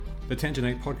The Tangent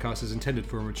 8 podcast is intended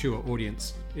for a mature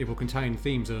audience. It will contain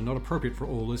themes that are not appropriate for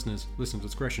all listeners. Listener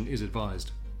discretion is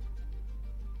advised.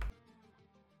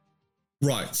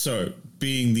 Right, so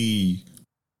being the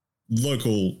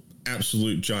local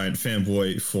absolute giant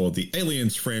fanboy for the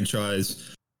Aliens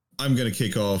franchise, I'm going to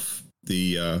kick off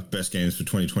the best games for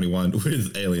 2021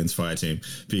 with Aliens Fireteam,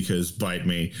 because bite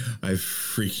me, I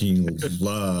freaking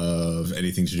love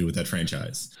anything to do with that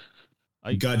franchise.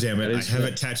 God damn it, I have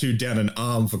it tattooed down an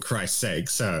arm, for Christ's sake.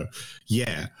 So,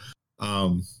 yeah.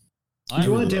 You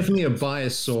are definitely a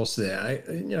biased source there. At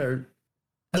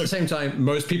the same time,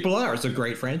 most people are. It's a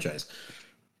great franchise.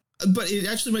 But it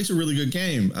actually makes a really good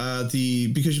game.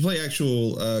 Because you play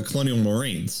actual colonial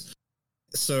marines.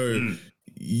 So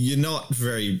you're not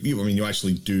you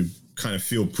actually do kind of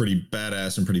feel pretty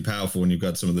badass and pretty powerful when you've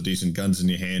got some of the decent guns in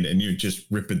your hand and you're just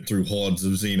ripping through hordes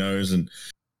of Xenos, and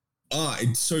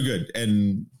it's so good.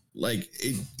 And like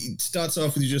it starts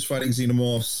off with you just fighting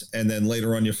xenomorphs, and then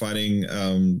later on you're fighting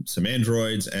some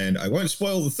androids, and I won't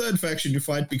spoil the third faction you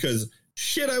fight because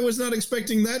shit, I was not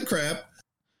expecting that crap.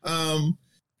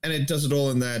 And it does it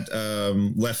all in that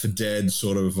Left 4 Dead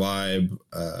sort of vibe.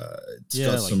 It's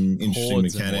got some interesting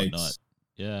mechanics.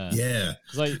 Yeah.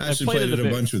 I actually played it a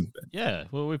bunch with Ben. Yeah,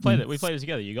 well, we played it. We played it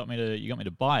together. You got me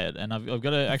to buy it, and I've got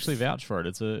to actually vouch for it.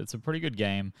 It's a pretty good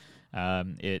game.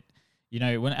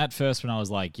 When I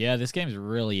was like, yeah, this game's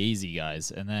really easy, guys,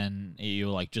 and then you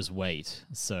were like, just wait.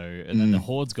 And then the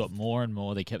hordes got more and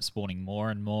more. They kept spawning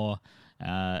more and more.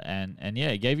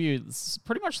 It gave you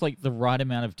pretty much like the right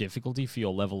amount of difficulty for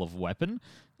your level of weapon,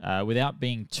 without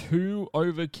being too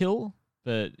overkill.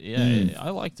 But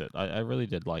I liked it. I really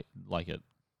did like it.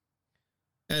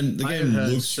 And the game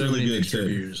looks really good too.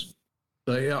 Reviews.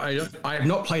 So, I have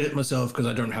not played it myself because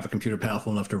I don't have a computer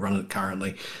powerful enough to run it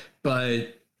currently.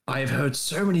 But I've heard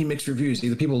so many mixed reviews.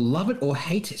 Either people love it or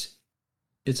hate it.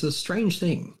 It's a strange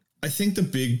thing. I think the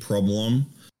big problem,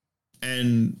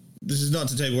 and this is not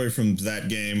to take away from that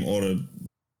game or to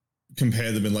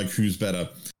compare them in like who's better,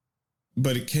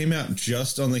 but it came out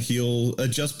just on the heel,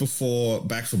 just before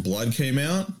Back 4 Blood came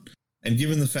out. And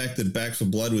given the fact that Back 4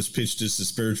 Blood was pitched as the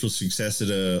spiritual successor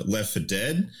to Left 4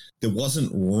 Dead, there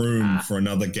wasn't room for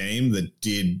another game that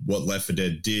did what Left 4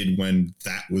 Dead did when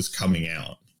that was coming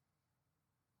out.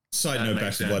 Side note,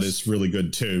 Back 4 Blood is really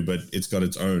good too, but it's got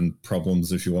its own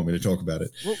problems if you want me to talk about it.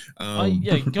 Well,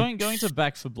 going to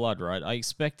Back 4 Blood, right? I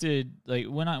expected, like,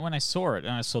 when I saw it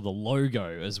and I saw the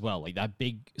logo as well, like that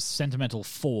big sentimental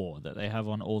 4 that they have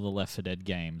on all the Left 4 Dead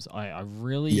games. I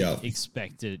really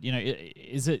expected,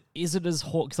 is it as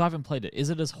horde, because I haven't played it, is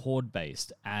it as horde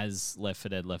based as Left 4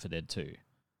 Dead 2?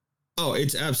 Oh,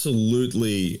 it's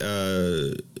absolutely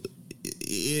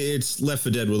it's Left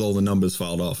 4 Dead with all the numbers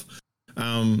filed off.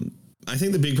 I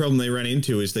think the big problem they ran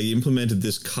into is they implemented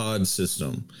this card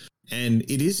system, and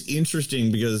it is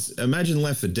interesting because imagine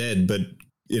Left 4 Dead, but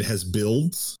it has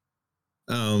builds.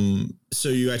 So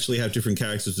you actually have different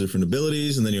characters with different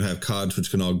abilities, and then you have cards which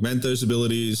can augment those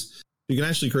abilities. You can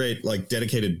actually create like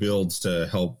dedicated builds to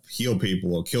help heal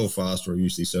people or kill faster, or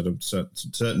use these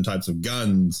certain types of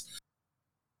guns.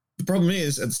 The problem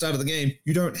is at the start of the game,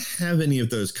 you don't have any of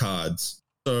those cards,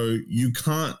 so you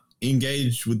can't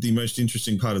engage with the most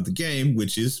interesting part of the game,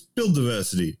 which is build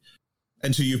diversity,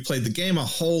 until you've played the game a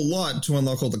whole lot to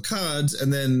unlock all the cards.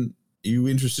 And then are you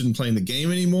interested in playing the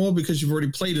game anymore because you've already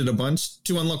played it a bunch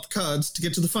to unlock the cards to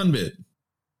get to the fun bit?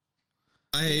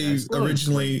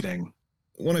 Originally,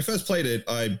 when I first played it,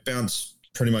 I bounced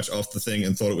pretty much off the thing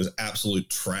and thought it was absolute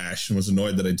trash and was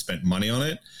annoyed that I'd spent money on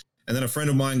it. And then a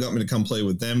friend of mine got me to come play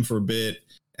with them for a bit,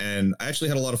 and I actually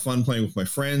had a lot of fun playing with my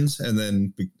friends. And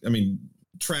then,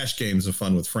 trash games are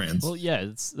fun with friends. Well, yeah,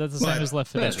 that's the same as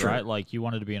Left 4 Dead, right? Like, you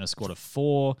wanted to be in a squad of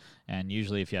 4, and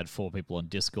usually if you had 4 people on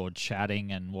Discord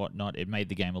chatting and whatnot, it made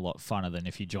the game a lot funner than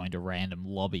if you joined a random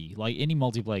lobby. Like any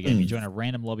multiplayer game, you join a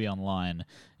random lobby online,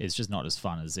 it's just not as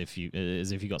fun as if you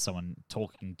got someone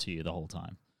talking to you the whole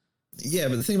time. Yeah,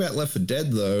 but the thing about Left 4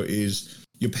 Dead, though, is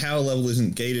your power level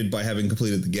isn't gated by having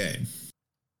completed the game.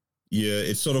 Yeah,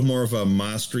 it's sort of more of a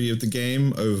mastery of the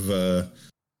game of...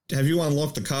 have you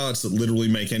unlocked the cards that literally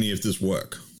make any of this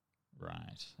work?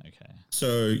 Right, okay.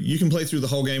 So you can play through the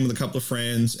whole game with a couple of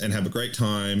friends and have a great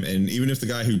time, and even if the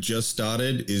guy who just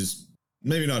started is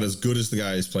maybe not as good as the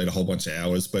guy who's played a whole bunch of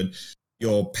hours, but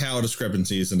your power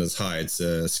discrepancy isn't as high. It's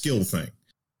a skill thing.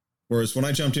 Whereas when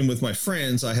I jumped in with my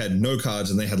friends, I had no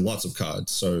cards and they had lots of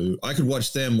cards. So I could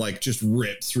watch them like just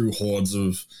rip through hordes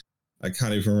of, I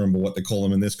can't even remember what they call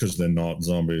them in this because they're not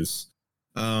zombies.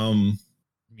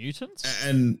 Mutants?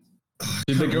 And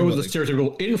did they go with the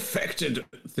stereotypical infected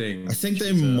thing? I think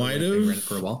they might have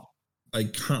for a while. I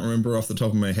can't remember off the top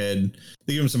of my head.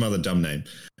 They give them some other dumb name.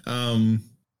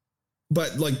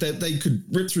 But like they could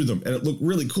rip through them and it looked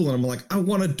really cool. And I'm like, I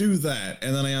want to do that.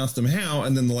 And then I asked them how,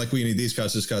 and then they're like, we need these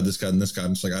cards, this card, this card, and this card.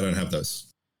 And it's like, I don't have those.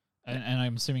 And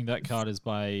I'm assuming that card is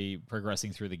by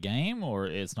progressing through the game, or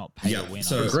it's not pay to win.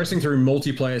 So progressing through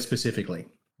multiplayer specifically.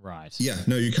 Right. Yeah.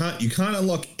 No, you can't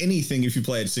unlock anything if you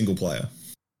play it single player.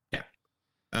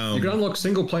 Yeah. You can unlock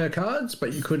single player cards,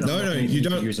 but you couldn't. No, you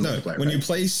don't. No, when you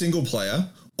play single player,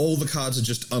 all the cards are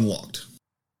just unlocked.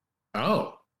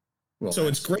 Oh. Well, so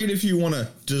it's great if you want to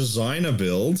design a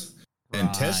build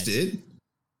and test it.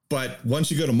 But once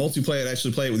you go to multiplayer and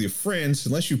actually play it with your friends,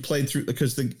 unless you played through,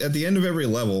 because at the end of every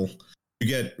level, you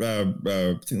get, I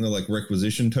think they're like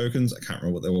requisition tokens. I can't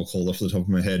remember what they were called off the top of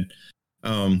my head.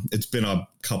 It's been a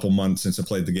couple months since I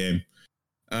played the game.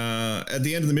 At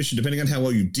the end of the mission, depending on how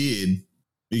well you did,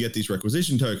 you get these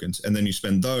requisition tokens, and then you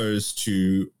spend those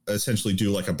to essentially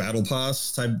do like a battle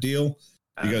pass type deal.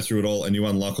 You go through it all and you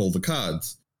unlock all the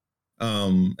cards.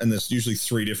 And there's usually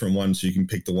 3 different ones, so you can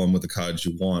pick the one with the cards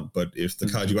you want. But if the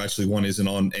card you actually want isn't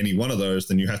on any one of those,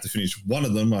 then you have to finish one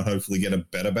of them and hopefully get a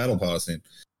better battle pass in.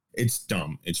 It's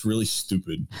dumb. It's really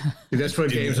stupid. That's where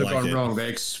games have gone wrong. They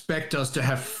expect us to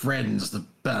have friends, the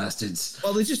bastards.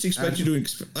 Well, they just expect you to...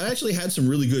 I actually had some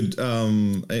really good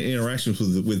interactions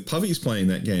with puppies playing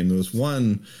that game. There was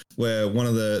one where one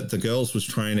of the girls was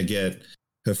trying to get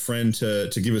her friend to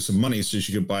give her some money so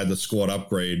she could buy the squad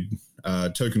upgrade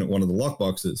token at one of the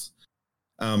lockboxes.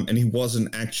 And he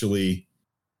wasn't actually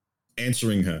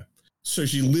answering her. So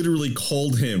she literally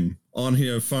called him on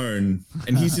her phone,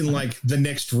 and he's in like the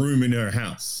next room in her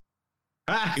house.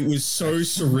 It was so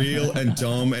surreal and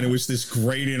dumb, and it was this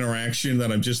great interaction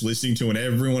that I'm just listening to, and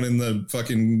everyone in the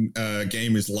fucking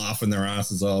game is laughing their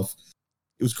asses off.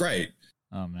 It was great.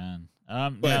 Oh, man.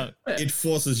 But it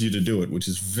forces you to do it, which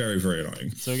is very, very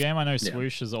annoying. So a game I know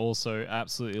Swoosh has also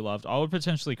absolutely loved. I would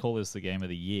potentially call this the game of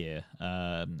the year.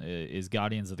 Is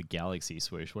Guardians of the Galaxy.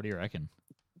 Swoosh. What do you reckon?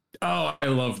 Oh, I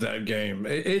love that game.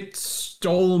 It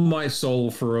stole my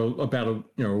soul for about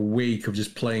a week of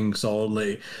just playing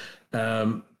solidly.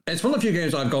 It's one of the few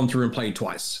games I've gone through and played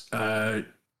twice. I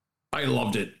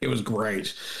loved it. It was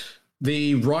great.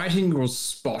 The writing was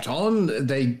spot on.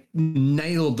 They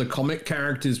nailed the comic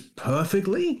characters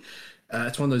perfectly.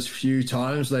 It's one of those few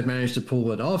times they've managed to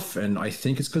pull it off, and I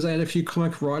think it's because they had a few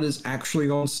comic writers actually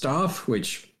on staff,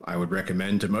 which I would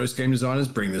recommend to most game designers.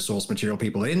 Bring the source material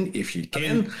people in if you can.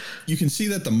 I mean, you can see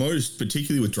that the most,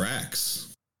 particularly with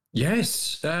Drax.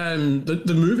 Yes.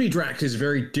 The movie Drax is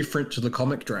very different to the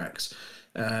comic Drax.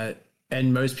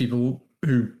 And most people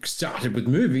who started with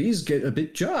movies get a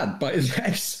bit jarred by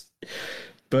Drax.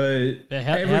 But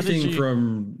how did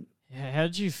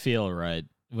you feel, right?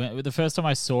 The first time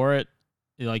I saw it,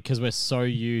 like, because we're so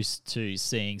used to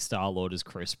seeing Star-Lord as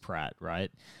Chris Pratt, right?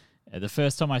 The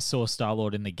first time I saw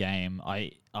Star-Lord in the game,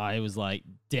 I was like,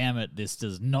 damn it, this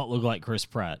does not look like Chris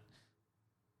Pratt.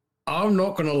 I'm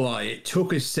not going to lie, it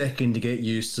took a second to get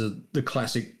used to the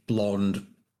classic blonde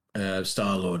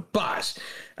Star-Lord. But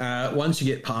once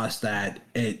you get past that,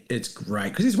 it's great.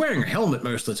 Because he's wearing a helmet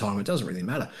most of the time. It doesn't really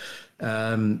matter.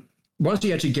 Once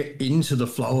you actually get into the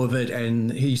flow of it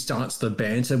and he starts the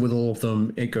banter with all of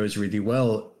them, it goes really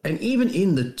well. And even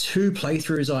in the 2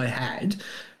 playthroughs I had,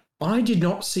 I did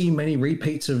not see many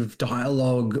repeats of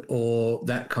dialogue or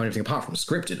that kind of thing, apart from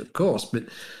scripted, of course. But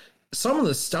some of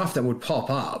the stuff that would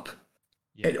pop up,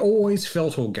 it always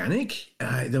felt organic.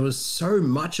 There was so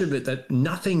much of it that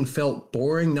nothing felt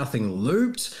boring, nothing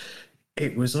looped.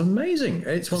 It was amazing.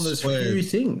 It's one of those few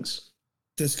things.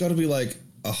 There's got to be like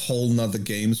a whole nother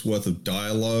game's worth of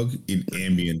dialogue in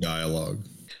ambient dialogue.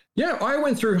 Yeah, I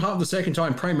went through half the second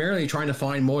time primarily trying to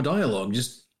find more dialogue,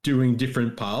 just doing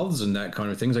different paths and that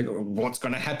kind of things. Like, what's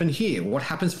going to happen here? What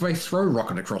happens if I throw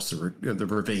rocket across the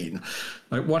ravine?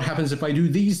 Like, what happens if I do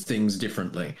these things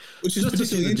differently? Which is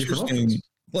particularly interesting.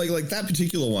 Like that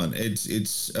particular one,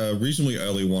 it's a reasonably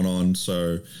early one on,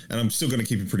 so, and I'm still going to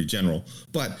keep it pretty general,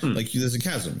 but like there's a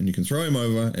chasm and you can throw him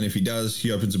over, and if he does,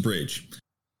 he opens a bridge.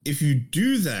 If you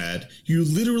do that, you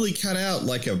literally cut out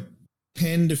like a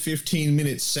 10 to 15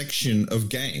 minute section of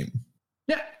game.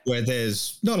 Yeah. Where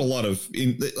there's not a lot of,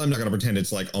 I'm not going to pretend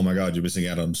it's like, oh my God, you're missing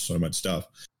out on so much stuff.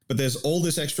 But there's all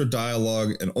this extra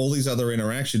dialogue and all these other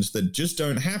interactions that just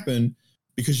don't happen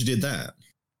because you did that.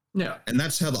 Yeah. And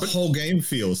that's how the whole game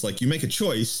feels. Like you make a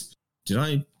choice. Did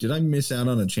I miss out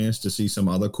on a chance to see some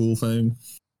other cool thing?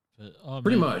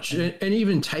 Pretty much. And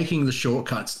even taking the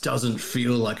shortcuts doesn't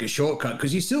feel like a shortcut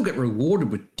because you still get rewarded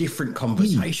with different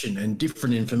conversation and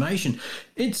different information.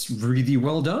 It's really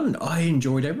well done. I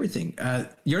enjoyed everything.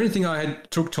 The only thing I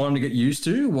took time to get used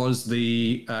to was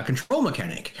the control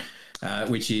mechanic,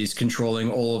 which is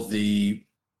controlling all of the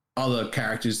other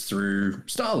characters through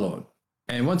Star-Lord.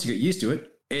 And once you get used to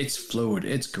it, it's fluid.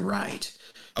 It's great.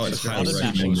 Oh, it's highly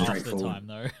recommended. recommended. Half the time,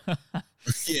 though.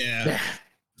 Yeah.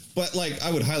 But like,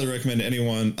 I would highly recommend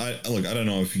anyone. I don't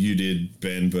know if you did,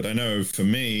 Ben, but I know for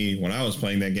me, when I was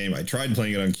playing that game, I tried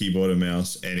playing it on keyboard and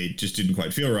mouse, and it just didn't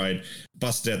quite feel right.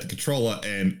 Busted out the controller,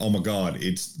 and oh my god,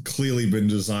 it's clearly been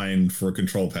designed for a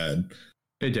control pad.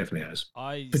 It definitely has.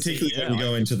 Particularly when you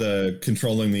go into the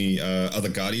controlling the other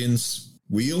Guardians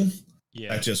wheel.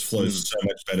 Yeah, that just flows so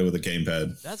much better with a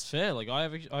gamepad. That's fair. Like I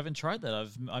haven't tried that.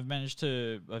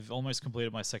 I've almost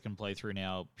completed my second playthrough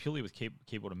now purely with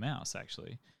keyboard and mouse.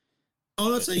 Actually. I'm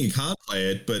not saying you can't play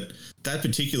it, but that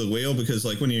particular wheel, because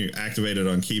like when you activate it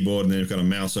on keyboard and then you've got a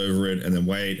mouse over it and then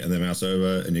wait and then mouse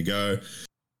over and you go,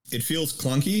 it feels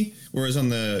clunky. Whereas on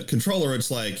the controller,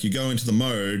 it's like you go into the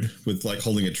mode with like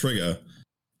holding a trigger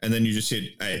and then you just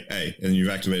hit A, and you've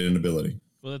activated an ability.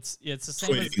 Well, it's the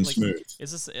same as like, smooth.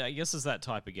 I guess it's that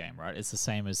type of game, right? It's the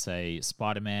same as say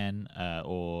Spider-Man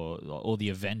or the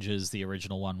Avengers, the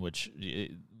original one, which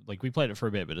like we played it for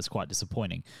a bit, but it's quite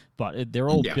disappointing. But they're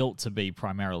all built to be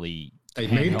primarily they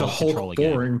made the whole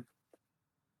boring. Game.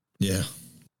 Yeah.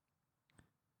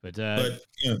 But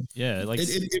yeah, like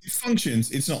it functions.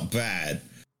 It's not bad.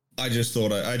 I just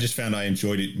found I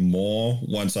enjoyed it more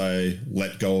once I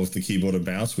let go of the keyboard and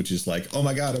mouse, which is like, oh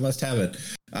my god, I must have it.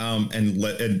 And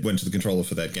went to the controller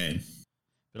for that game.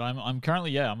 But I'm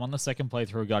currently I'm on the second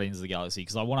playthrough of Guardians of the Galaxy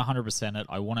because I want 100% it.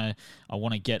 I want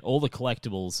to get all the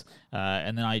collectibles,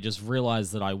 and then I just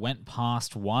realized that I went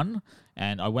past one,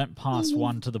 and I went past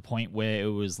one to the point where it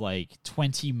was like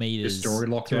 20 meters. The story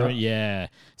locked out. Yeah.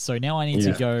 So now I need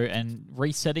to go, and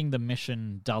resetting the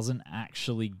mission doesn't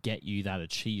actually get you that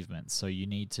achievement. So I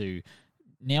need to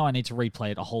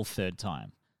replay it a whole third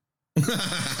time.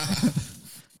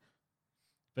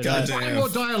 But find more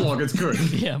dialogue. It's good.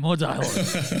 Yeah, more dialogue.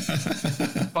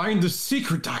 Find the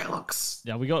secret dialogues.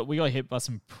 Yeah, we got hit by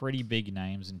some pretty big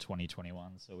names in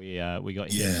 2021. So we got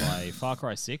hit by Far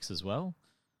Cry 6 as well.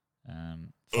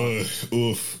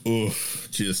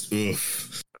 Just.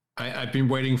 I've been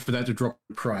waiting for that to drop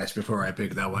the price before I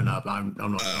pick that one up. I'm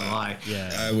not gonna lie.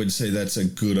 Yeah, I would say that's a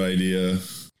good idea.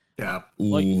 Yeah.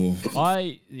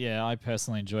 I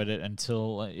personally enjoyed it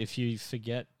until if you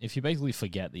basically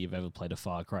forget that you've ever played a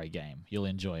Far Cry game, you'll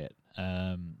enjoy it.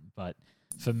 But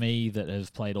for me that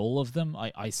have played all of them,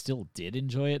 I still did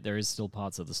enjoy it. There is still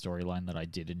parts of the storyline that I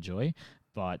did enjoy,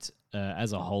 but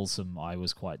as a wholesome, I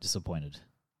was quite disappointed.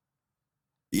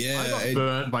 Yeah, I got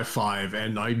burnt by 5,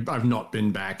 and I've not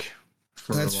been back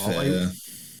for a while.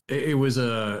 Fair. It was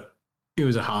a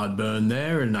hard burn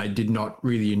there, and I did not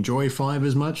really enjoy 5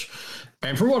 as much.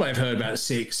 And from what I've heard about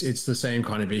 6, it's the same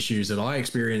kind of issues that I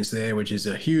experienced there, which is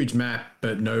a huge map,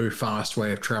 but no fast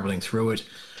way of traveling through it.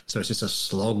 So it's just a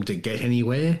slog to get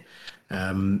anywhere.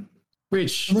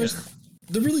 Which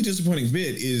the really disappointing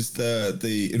bit is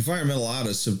the environmental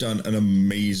artists have done an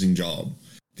amazing job.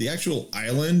 The actual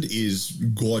island is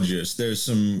gorgeous. There's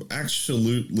some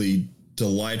absolutely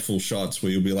delightful shots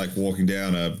where you'll be like walking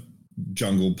down a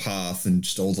jungle path and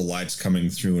just all the lights coming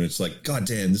through, and it's like, god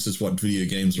damn, this is what video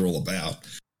games are all about.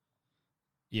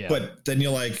 Yeah. But then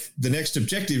you're like, the next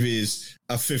objective is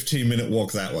a 15-minute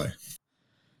walk that way.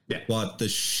 Yeah. What the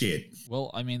shit?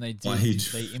 Well, I mean, they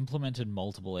implemented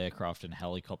multiple aircraft and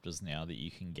helicopters now that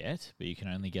you can get, but you can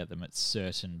only get them at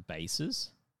certain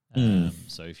bases.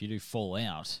 So if you do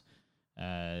Fallout,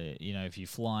 if you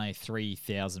fly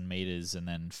 3,000 meters and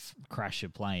then crash your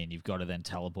plane, you've got to then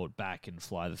teleport back and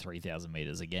fly the 3,000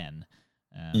 meters again.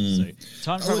 So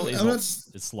time travel is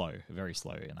slow, very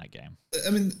slow in that game.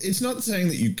 I mean, it's not saying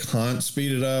that you can't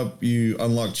speed it up. You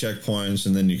unlock checkpoints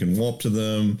and then you can warp to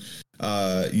them.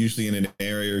 Usually in an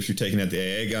area, if you're taking out the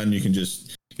air gun, you can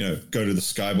just go to the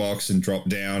skybox and drop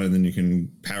down, and then you can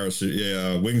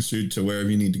wingsuit to wherever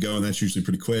you need to go, and that's usually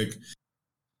pretty quick.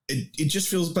 It just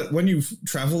feels, but when you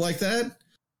travel like that,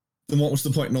 then what was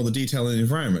the point in all the detail in the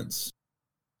environments?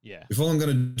 Yeah. If all I'm going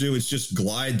to do is just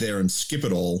glide there and skip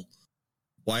it all,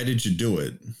 why did you do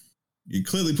it? You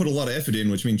clearly put a lot of effort in,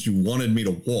 which means you wanted me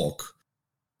to walk.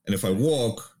 And if I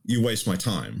walk, you waste my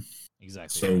time.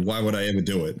 Exactly. So why would I ever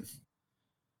do it?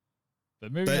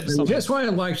 But that's why I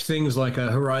liked things like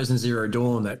Horizon Zero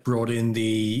Dawn that brought in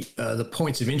the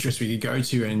points of interest we could go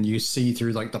to and you see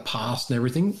through like the past and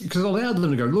everything, because it allowed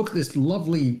them to go, look at this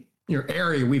lovely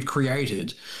area we've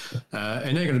created,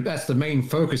 and that's the main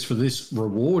focus for this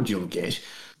reward you'll get.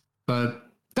 But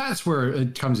that's where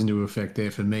it comes into effect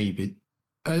there for me. But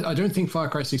I don't think Far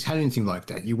Cry 6 had anything like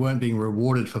that. You weren't being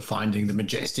rewarded for finding the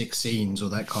majestic scenes or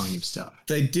that kind of stuff.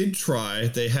 They did try.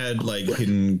 They had like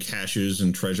hidden caches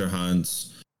and treasure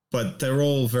hunts, but they're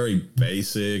all very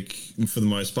basic for the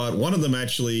most part. One of them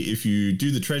actually, if you do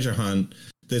the treasure hunt,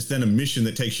 there's then a mission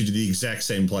that takes you to the exact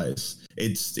same place.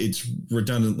 It's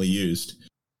redundantly used,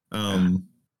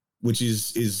 which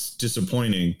is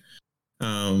disappointing.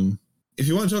 If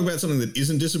you want to talk about something that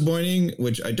isn't disappointing,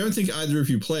 which I don't think either of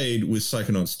you played, was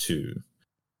Psychonauts 2.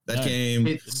 That game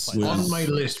it's on my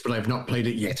list, but I've not played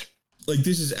it yet. Like,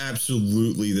 this is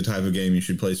absolutely the type of game you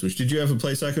should play, Switch. Did you ever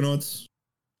play Psychonauts?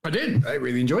 I did. I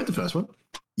really enjoyed the first one.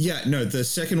 Yeah, no, the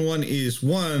second one is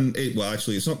well,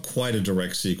 actually, it's not quite a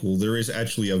direct sequel. There is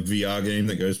actually a VR game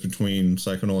that goes between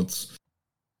Psychonauts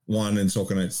 1 and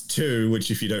Psychonauts 2,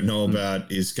 which, if you don't know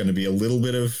about, is going to be a little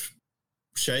bit of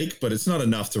shake, but it's not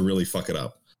enough to really fuck it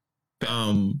up.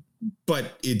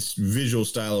 But its visual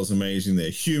style is amazing. Their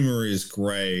humor is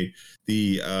great.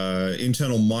 The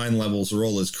internal mind levels are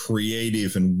all as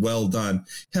creative and well done.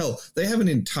 Hell, they have an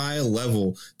entire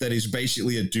level that is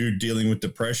basically a dude dealing with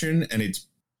depression, and it's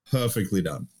perfectly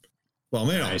done. Well,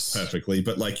 maybe not perfectly,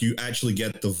 but like you actually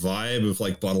get the vibe of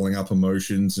like bottling up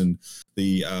emotions and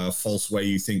the false way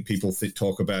you think people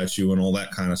talk about you and all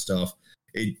that kind of stuff.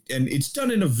 And it's done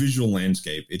in a visual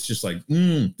landscape. It's just like,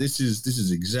 this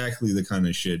is exactly the kind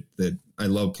of shit that I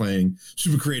love playing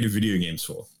super creative video games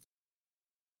for.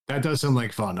 That does sound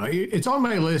like fun. It's on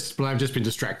my list, but I've just been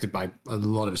distracted by a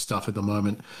lot of stuff at the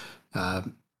moment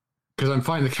because I'm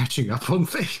finally catching up on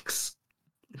things.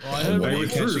 Well, I heard I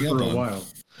was through for a while.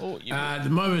 Oh, At the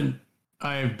moment,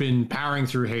 I've been powering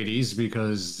through Hades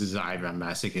because I'm a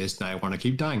masochist and I want to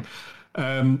keep dying.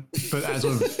 But as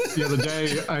of the other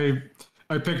day,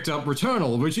 I picked up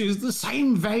Returnal, which is the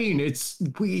same vein. It's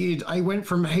weird. I went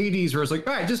from Hades, where it's like,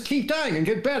 all right, just keep dying and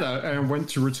get better, and went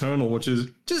to Returnal, which is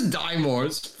just die more.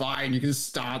 It's fine. You can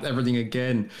start everything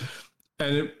again.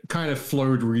 And it kind of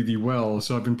flowed really well.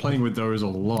 So I've been playing with those a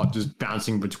lot, just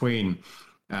bouncing between.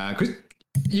 Because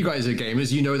you guys are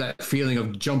gamers, you know that feeling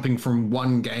of jumping from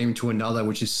one game to another,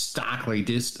 which is starkly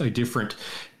different.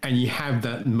 And you have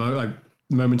that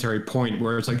momentary point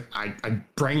where it's like, I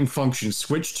brain function,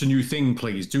 switch to new thing,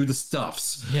 please, do the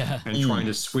stuffs. Yeah. And trying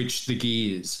to switch the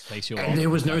gears. And there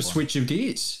was no switch of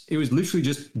gears. It was literally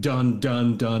just done,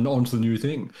 onto the new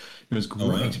thing. It was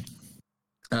great.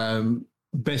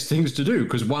 Best things to do,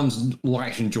 because one's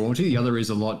light and jaunty, the other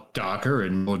is a lot darker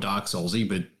and more Dark Soulsy,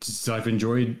 but I've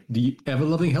enjoyed the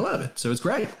ever-loving hell out of it, so it's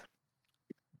great.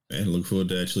 And look forward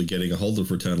to actually getting a hold of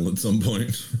Returnal at some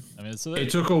point. I mean, it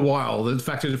took a while. The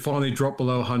fact that it finally dropped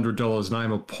below $100, and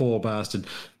I'm a poor bastard,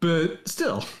 but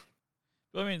still.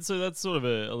 I mean, so that's sort of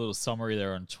a little summary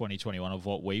there on 2021 of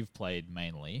what we've played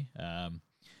mainly.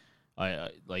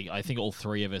 I think all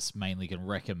three of us mainly can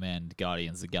recommend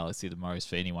Guardians of the Galaxy the most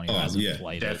for anyone who hasn't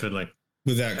played definitely. it.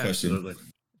 Without question.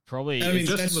 Probably. I mean,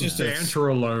 just the banter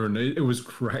alone, it was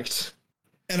great.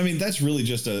 And I mean, that's really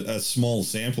just a small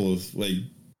sample of like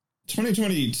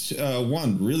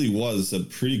 2021 really was a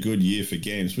pretty good year for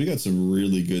games. We got some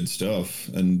really good stuff,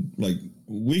 and like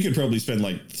we could probably spend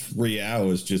like 3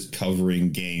 hours just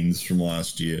covering games from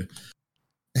last year.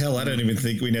 Hell, I don't even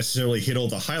think we necessarily hit all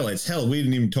the highlights. Hell, we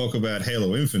didn't even talk about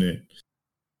Halo Infinite.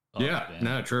 Oh, yeah, man.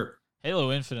 no, true.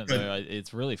 Halo Infinite, though,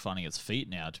 it's really finding its feet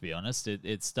now, to be honest.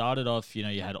 It started off, you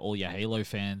had all your Halo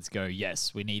fans go,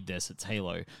 yes, we need this, it's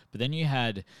Halo. But then you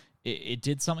had, it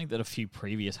did something that a few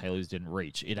previous Halos didn't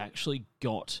reach. It actually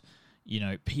got,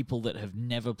 people that have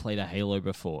never played a Halo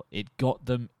before. It got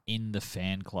them in the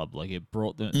fan club. Like, it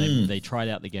brought them, they tried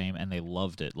out the game and they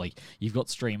loved it. Like, you've got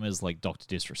streamers like Dr.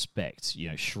 Disrespect,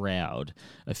 Shroud,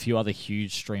 a few other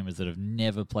huge streamers that have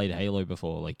never played Halo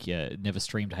before, never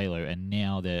streamed Halo, and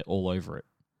now they're all over it.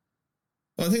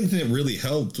 Well, I think the thing that really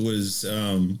helped was,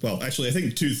 actually, I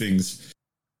think two things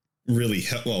really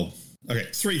helped. Well, okay,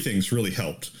 three things really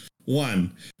helped.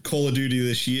 One, Call of Duty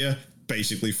this year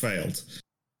basically failed.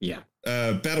 Yeah.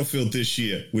 Battlefield this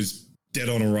year was dead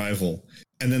on arrival.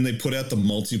 And then they put out the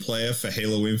multiplayer for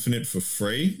Halo Infinite for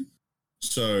free.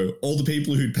 So all the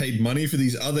people who'd paid money for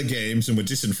these other games and were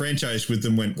disenfranchised with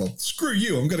them went, well, screw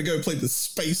you, I'm going to go play the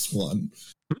space one.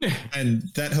 And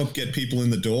that helped get people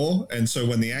in the door. And so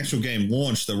when the actual game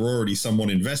launched, they were already somewhat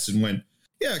invested and went,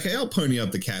 yeah, okay, I'll pony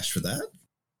up the cash for that.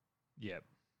 Yeah.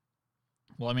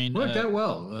 Well, I mean... Worked out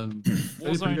well.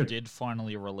 Warzone did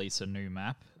finally release a new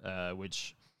map,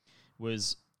 which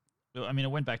was I mean,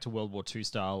 it went back to World War II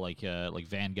style, like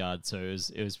Vanguard. So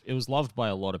it was loved by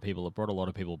a lot of people. It brought a lot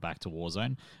of people back to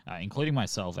Warzone, including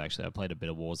myself. Actually, I played a bit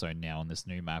of Warzone now on this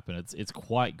new map, and it's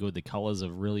quite good. The colors are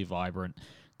really vibrant.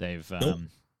 They've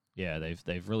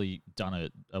they've really done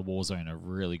a Warzone a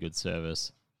really good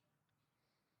service.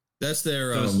 That's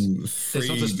their free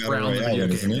not just battle round the royale, video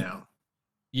isn't game it? now.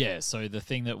 Yeah, so the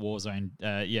thing that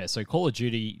Warzone, so Call of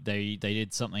Duty, they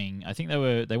did something. I think they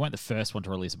weren't the first one to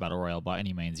release a battle royale by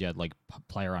any means. You had like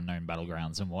Player Unknown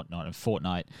Battlegrounds and whatnot, and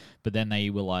Fortnite. But then they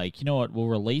were like, you know what? We'll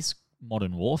release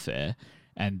Modern Warfare,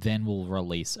 and then we'll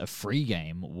release a free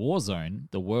game,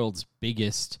 Warzone, the world's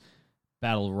biggest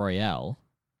battle royale,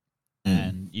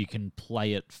 and you can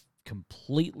play it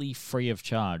completely free of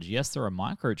charge. Yes, there are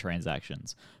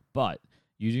microtransactions, but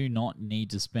you do not need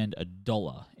to spend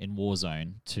 $1 in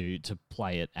Warzone to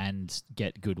play it and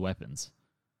get good weapons.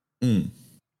 I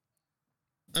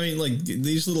mean, like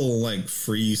these little like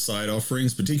free side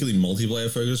offerings, particularly multiplayer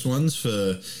focused ones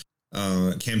for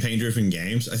campaign driven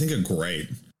games, I think are great.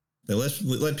 They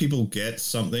let people get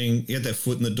something, get their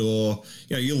foot in the door.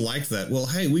 You know, you like that. Well,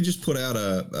 hey, we just put out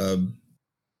a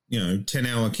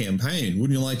 10-hour campaign.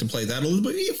 Wouldn't you like to play that a little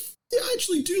bit? Yeah, I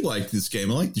actually do like this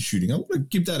game. I like the shooting. I want to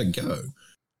give that a go.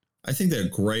 I think they're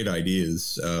great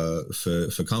ideas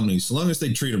for companies, so long as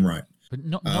they treat them right. But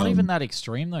not even that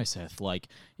extreme though, Seth. Like,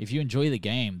 if you enjoy the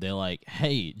game, they're like,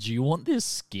 "Hey, do you want this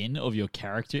skin of your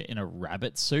character in a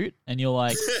rabbit suit?" And you're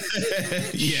like,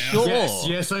 Yeah. "Sure."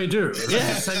 Yes, I do.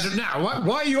 Yes, I do. Now,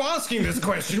 why are you asking this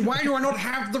question? Why do I not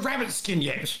have the rabbit skin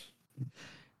yet?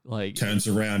 Like, Turns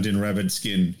around in rabbit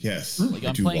skin. Yes. like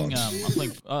I'm playing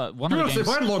one of the games. If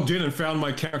I logged in and found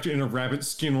my character in a rabbit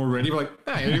skin already, I'd be like,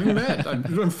 hey, I ain't even mad.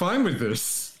 I'm fine with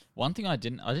this. One thing I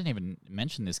didn't even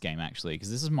mention this game actually,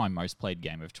 because this is my most played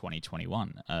game of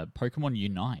 2021. Pokemon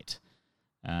Unite.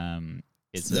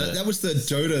 That was the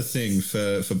Dota thing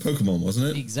for Pokemon,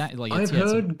 wasn't it? Exactly. Like, I've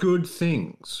heard good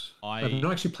things. I've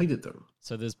not actually played it though.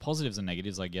 So there's positives and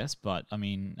negatives, I guess. But I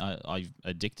mean, I've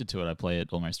addicted to it. I play it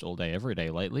almost all day, every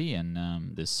day lately. And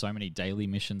there's so many daily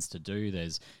missions to do.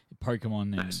 There's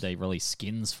Pokemon, and they release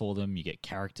skins for them. You get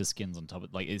character skins on top of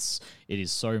it. Like it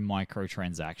is so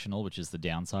microtransactional, which is the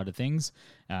downside of things.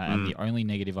 And the only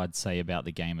negative I'd say about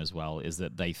the game as well is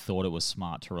that they thought it was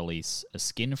smart to release a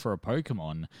skin for a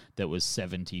Pokemon that was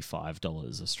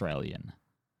 $75 Australian.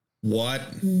 What?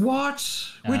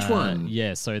 Which one?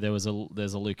 Yeah, so there's a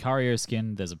Lucario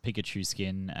skin, there's a Pikachu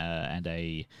skin, and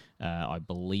I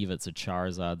believe it's a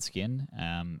Charizard skin.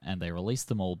 And they released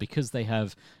them all because they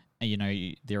have,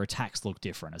 their attacks look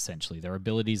different. Essentially, their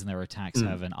abilities and their attacks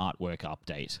have an artwork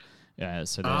update.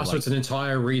 So it's an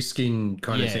entire reskin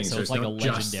kind of thing. So So it's like not a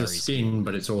just the legendary skin,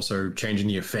 but it's also changing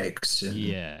the effects. And...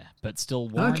 Yeah, but still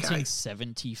warranting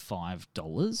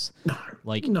 $75. No,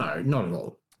 like no, not at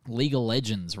all. League of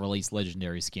Legends release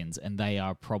legendary skins, and they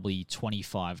are probably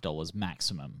 $25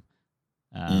 maximum.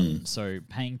 So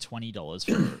paying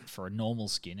 $20 for a normal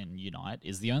skin in Unite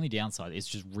is the only downside. It's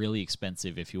just really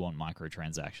expensive if you want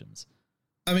microtransactions.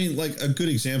 I mean, like a good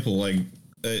example, like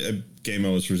a game I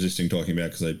was resisting talking about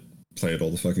because I play it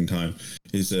all the fucking time,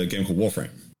 is a game called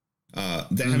Warframe.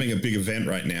 They're having a big event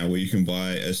right now where you can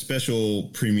buy a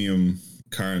special premium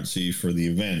currency for the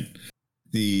event.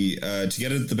 To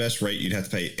get it at the best rate, you'd have to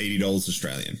pay $80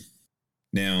 Australian.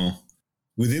 Now,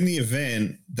 within the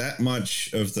event, that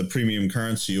much of the premium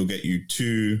currency will get you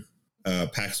 2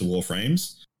 packs of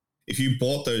Warframes. If you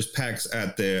bought those packs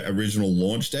at their original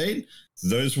launch date,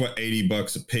 those were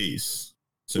 $80 a piece.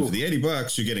 So for the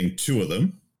 $80, you're getting 2 of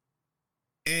them.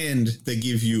 And they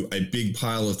give you a big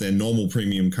pile of their normal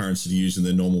premium currency to use in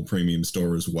their normal premium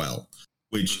store as well,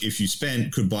 which if you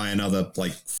spent could buy another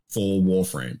like 4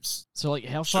 Warframes. So like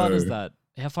how far does that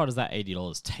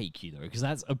 $80 take you though? Because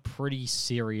that's a pretty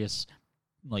serious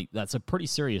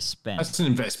spend. That's an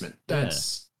investment.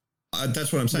 That's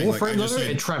what I'm saying. Warframe though,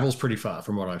 it travels pretty far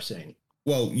from what I've seen.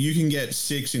 Well, you can get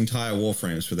 6 entire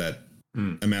Warframes for that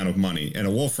amount of money, and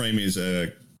a Warframe is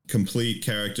a complete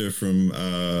character from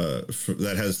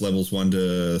that has levels 1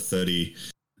 to 30.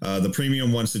 The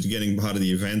premium ones that you're getting part of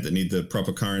the event that need the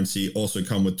proper currency also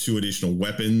come with 2 additional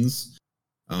weapons.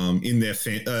 In their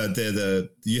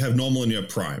you have normal and you have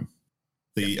prime.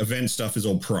 The event stuff is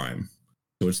all prime,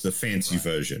 so it's the fancy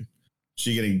version. So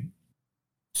you're getting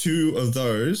 2 of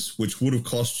those, which would have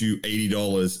cost you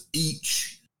 $80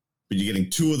 each, but you're getting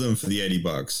 2 of them for the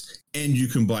 $80, and you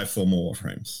can buy 4 more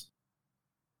Warframes.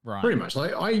 Right. Pretty much.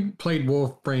 Like I played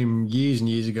Warframe years and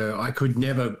years ago. I could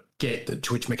never get the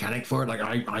Twitch mechanic for it. Like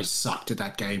I sucked at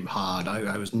that game hard.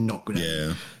 I was not good at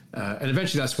it. And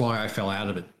eventually that's why I fell out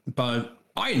of it. But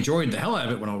I enjoyed the hell out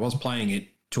of it when I was playing it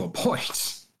to a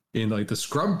point. in like the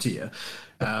scrub tier.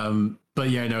 But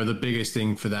yeah, no, the biggest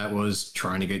thing for that was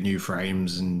trying to get new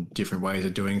frames and different ways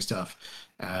of doing stuff.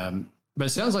 But it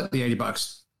sounds like the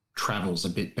 $80 travels a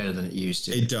bit better than it used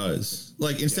to. It does.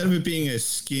 Like, instead of it being a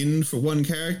skin for one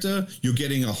character, you're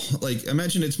getting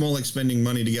imagine it's more like spending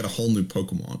money to get a whole new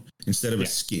Pokemon instead of a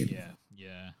skin.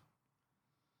 Yeah.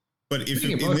 But if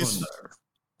Speaking in of this, Pokemon,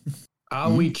 though,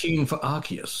 are we keen for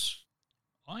Arceus?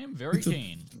 I am very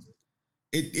keen.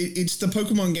 it's the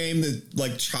Pokemon game that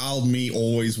like child me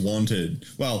always wanted.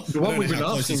 Well, The I one don't we've know been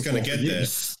how close asking it's going to for get there.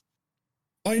 years.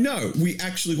 I know. We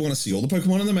actually want to see all the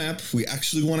Pokemon on the map. We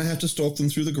actually want to have to stalk them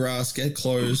through the grass, get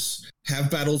close, have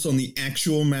battles on the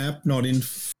actual map, not in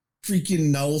freaking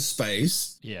null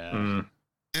space. Yeah.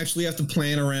 Actually have to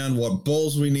plan around what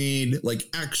balls we need, like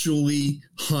actually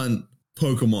hunt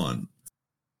Pokemon.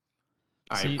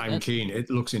 I'm keen. It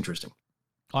looks interesting.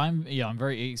 I'm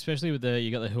very, especially with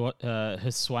you got the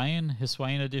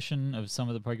Hisuian edition of some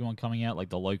of the Pokemon coming out, like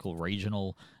the local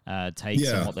regional takes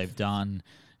on what they've done.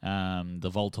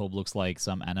 The Voltorb looks like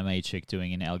some anime chick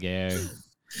doing an Algeo.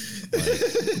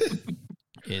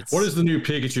 What is the new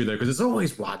Pikachu though? Because there's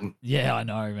always one. Yeah, I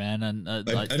know, man. And I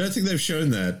don't think they've shown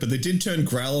that, but they did turn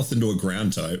Growlithe into a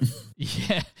ground type.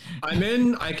 Yeah, I'm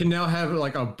in. I can now have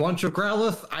like a bunch of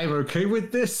Growlithe. I'm okay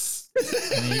with this.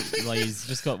 and he's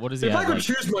just got, what is he? If I could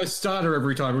choose my starter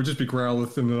every time, it would just be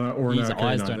Growlithe or an his Arcanine.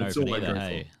 eyes don't That's open all I either. go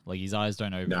Hey, for. like his eyes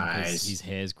don't open because Nice. his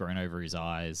hair's grown over his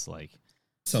eyes. Like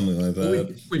Something like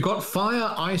that. We've got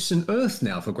Fire, Ice, and Earth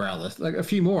now for Growlithe. Like a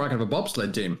few more. I can have a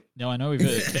bobsled team. no, I know we've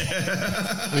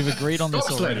agreed on this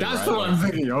Bobsled. already. That's right? what I'm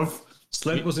thinking of.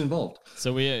 Sled was involved.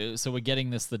 So we're getting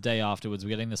this the day afterwards. We're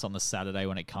getting this on the Saturday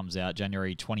when it comes out.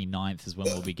 January 29th is when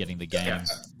we'll be getting the game.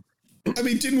 I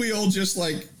mean, didn't we all just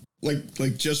like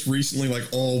just recently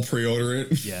all pre-order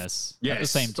it? Yes. Yes. At the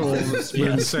same All time.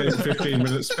 within the same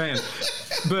 15-minute span.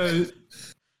 But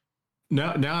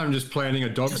now I'm just planning a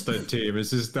dog sled team.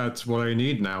 That's what I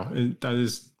need now. That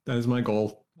is my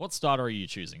goal. What starter are you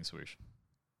choosing, Swoosh?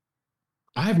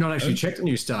 I have not actually checked the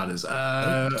new starters.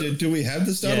 Do we have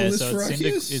the starter list for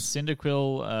Arceus? It's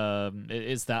Cyndaquil.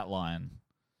 It's that line.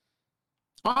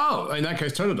 Oh, in that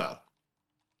case, Totodile.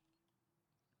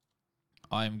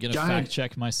 I'm gonna Giant fact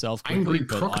check myself quickly, angry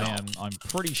but crocodile. I'm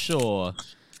pretty sure.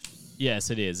 Yes,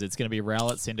 it is. It's gonna be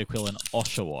Rowlet, Cyndaquil, and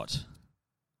Oshawott.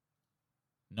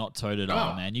 Not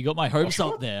Totodile, Oh. man. You got my hopes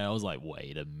Oshawott? up there. I was like,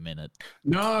 wait a minute.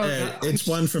 No, It's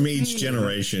one from each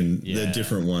generation. Yeah. The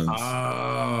different ones.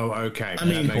 Oh, okay. I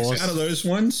mean, That makes sense. out of those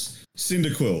ones,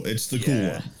 Cyndaquil. It's the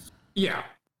cool one. Yeah.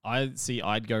 I'd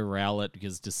go Rowlet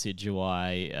because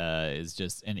Decidueye is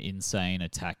just an insane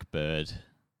attack bird.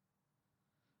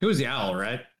 It was the owl,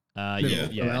 right?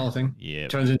 The owl thing. Yeah.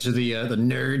 Turns into the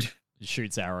nerd. It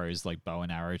shoots arrows like bow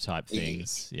and arrow type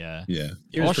things. Yeah. Yeah.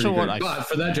 It was pretty Oshawott, good. But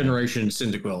for that generation,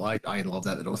 Cyndaquil, I love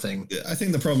that little thing. I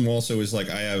think the problem also is I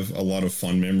have a lot of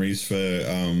fun memories for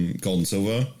Gold and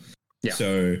Silver. Yeah.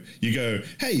 So you go,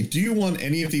 hey, do you want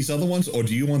any of these other ones or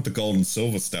do you want the Gold and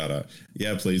Silver starter?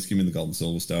 Yeah, please give me the Gold and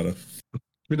Silver starter.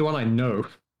 With the one I know.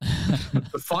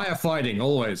 The firefighting,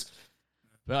 always.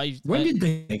 But When did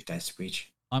they make that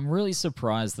speech? I'm really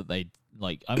surprised that they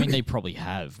they probably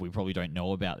have. We probably don't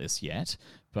know about this yet,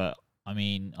 but I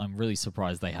mean, I'm really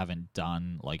surprised they haven't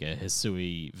done like a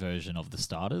Hisui version of the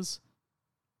starters,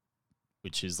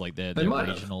 which is like their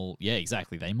original. Yeah,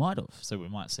 exactly. They might have. So we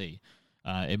might see.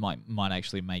 It might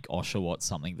actually make Oshawott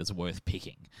something that's worth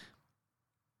picking.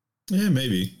 Yeah,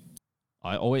 maybe.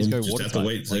 I always go just water have type. to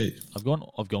wait and see. I've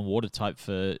gone water type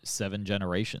for 7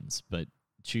 generations, but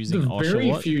choosing The very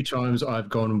Oshawott. few times I've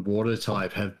gone water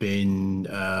type have been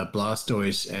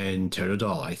Blastoise and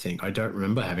Totodile, I think. I don't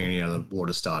remember having any other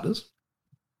water starters.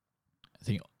 I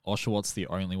think Oshawott's the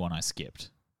only one I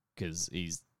skipped because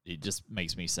it just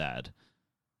makes me sad.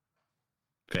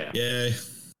 Fair. Yeah.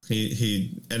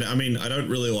 He and I mean I don't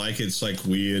really like its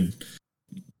weird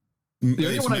The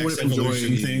only one I would have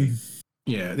enjoyed thing.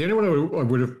 Yeah, the only one I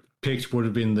would have picked would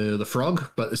have been the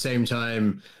frog, but at the same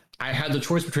time, I had the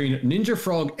choice between Ninja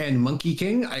Frog and Monkey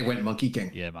King. I went Monkey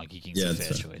King. Yeah, Monkey King's a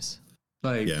fair choice.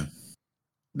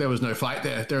 There was no fight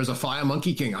there. There was a fire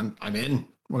Monkey King. I'm in.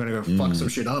 We're gonna go fuck some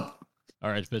shit up.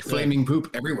 All right, but Flaming poop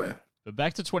everywhere. But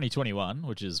back to 2021,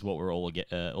 which is what we're all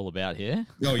about here.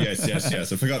 Oh yes.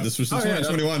 I forgot this was the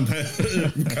 2021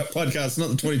 podcast, not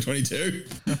the 2022.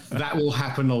 That will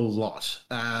happen a lot,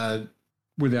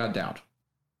 without doubt.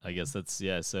 I guess that's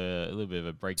so a little bit of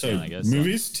a breakdown. So I guess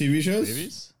movies, TV shows,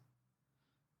 movies.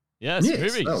 Yes,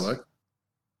 movies. that'll work.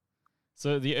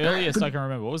 So the earliest I can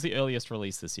remember, what was the earliest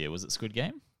release this year? Was it Squid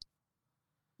Game?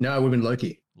 No, it would have been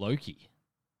Loki. Loki.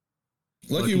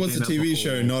 Loki was a came out TV before.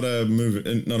 show, not a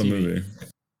movie. Not a TV. movie.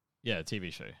 Yeah,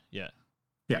 TV show. Yeah.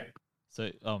 Yeah. So,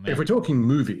 oh man. If we're talking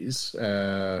movies,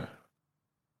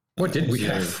 what did we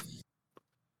have?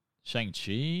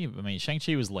 Shang-Chi. I mean,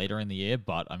 Shang-Chi was later in the year,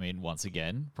 but I mean, once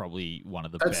again, probably one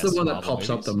of the That's best the one that Marvel pops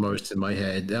up movies. the most in my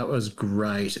head. That was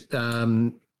great.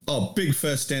 Big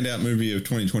first standout movie of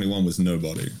 2021 was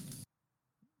Nobody.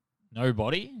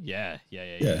 Nobody? Yeah.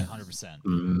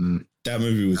 100%. That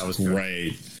movie was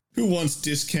great. Who wants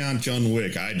discount John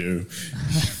Wick? I do.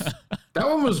 That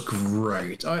one was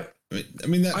great. I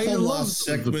mean that whole love last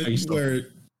the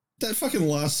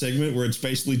segment where it's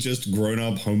basically just grown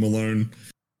up Home Alone.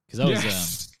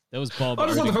 Because that was Bob. I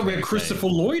just love the fact we had Odenkirk Christopher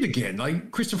Lloyd again.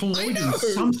 Like Christopher Lloyd in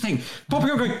something. Popping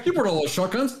up going, you brought a lot of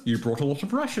shotguns, you brought a lot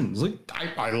of Russians. Like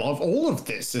I love all of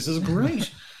this. This is great.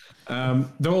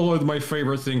 Though my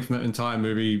favorite thing from that entire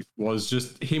movie was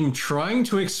just him trying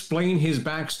to explain his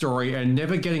backstory and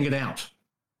never getting it out.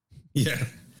 Yeah.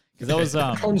 Because that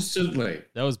was constantly.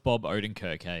 That was Bob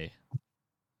Odenkirk, hey.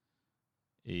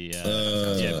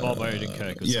 Bob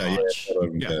Odenkirk was yeah.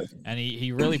 And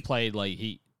he really played like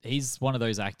he's one of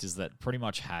those actors that pretty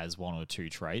much has one or two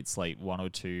traits, like one or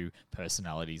two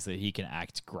personalities that he can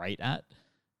act great at.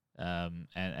 And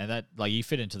that like he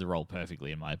fit into the role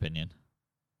perfectly in my opinion.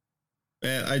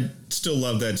 Man, I still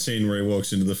love that scene where he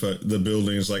walks into the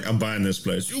building. It's like, I'm buying this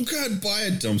place. You can't buy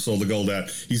it. Dumps all the gold out.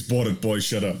 He's bought it, boy.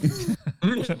 Shut up.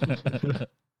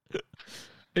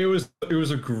 It was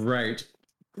a great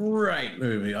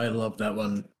movie. I love that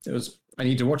one. I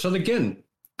need to watch that again.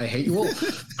 I hate you all.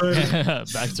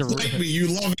 Back to like me, you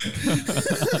love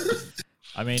it.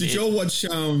 I mean, did y'all watch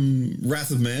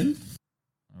Wrath of Man?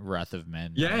 Wrath of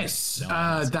Man. Yes,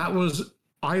 that was.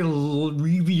 I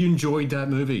really enjoyed that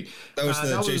movie. That was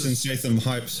the Jason Statham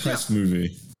heist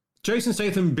movie. Jason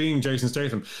Statham being Jason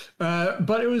Statham.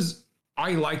 But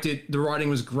I liked it. The writing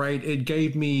was great. It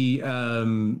gave me,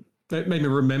 it made me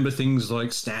remember things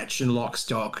like Snatch and Lock,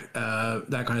 Stock,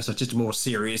 that kind of stuff, just a more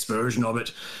serious version of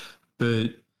it.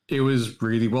 But it was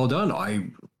really well done. I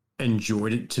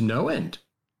enjoyed it to no end.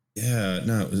 Yeah,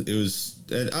 no, it was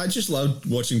I just loved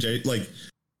watching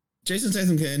Jason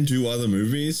Statham can do other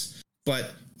movies,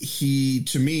 but he,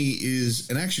 to me, is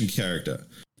an action character.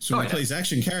 So when he plays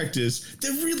action characters,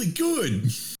 they're really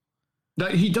good.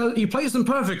 He plays them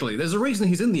perfectly. There's a reason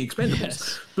he's in The Expendables.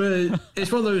 Yes. But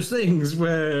it's one of those things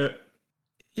where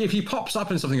if he pops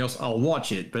up in something else, I'll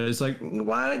watch it. But it's like,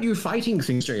 why aren't you fighting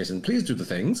things, Jason? Please do the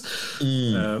things.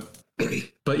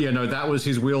 But yeah, no, that was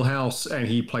his wheelhouse, and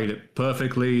he played it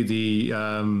perfectly.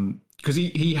 Because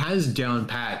he has down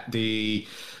pat the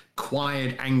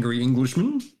quiet, angry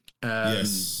Englishman.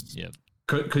 Yes. Yep.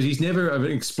 Because he's never an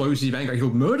explosive anger.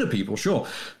 He'll murder people, sure,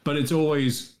 but it's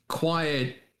always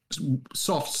quiet,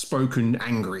 soft-spoken,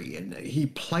 angry, and he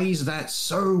plays that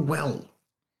so well.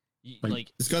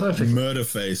 Like he's got perfect murder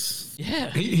face. Yeah,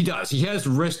 he does. He has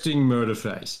resting murder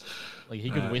face. Like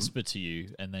he could whisper to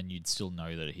you, and then you'd still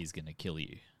know that he's going to kill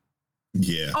you.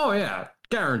 Yeah. Oh yeah,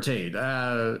 guaranteed.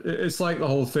 It's like the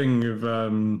whole thing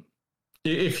of.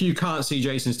 If you can't see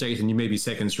Jason Statham, you may be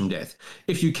seconds from death.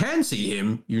 If you can see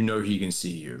him, you know he can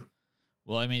see you.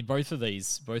 Well, I mean, both of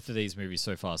these movies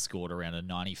so far scored around a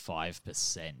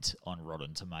 95% on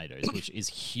Rotten Tomatoes, which is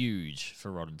huge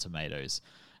for Rotten Tomatoes.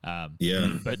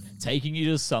 But taking you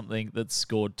to something that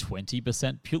scored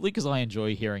 20% purely because I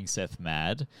enjoy hearing Seth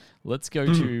mad. Let's go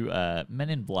to Men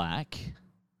in Black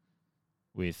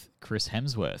with Chris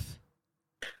Hemsworth.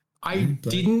 I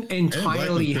didn't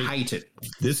entirely hate it.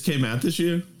 This came out this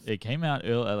year? It came out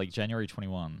early, like January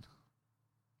 21.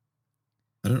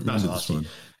 I don't remember this one.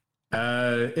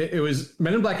 It was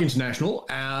Men in Black International.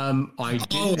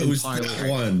 It was that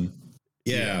one.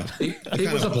 Yeah.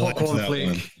 It was a popcorn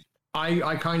flick.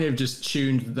 I kind of just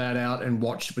tuned that out and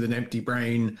watched with an empty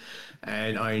brain,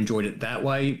 and I enjoyed it that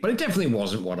way. But it definitely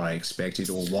wasn't what I expected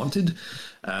or wanted.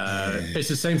 It's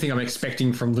the same thing I'm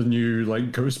expecting from the new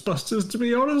Ghostbusters, to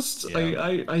be honest.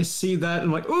 Yeah. I see that and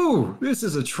I'm like, oh, this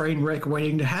is a train wreck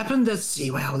waiting to happen. Let's see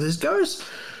how this goes.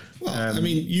 Well, I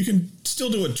mean, you can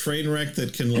still do a train wreck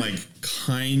that can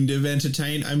kind of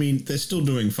entertain. I mean, they're still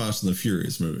doing Fast and the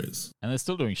Furious movies. And they're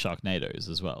still doing Sharknadoes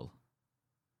as well.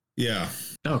 Yeah.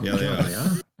 Oh, yeah, they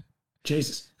are.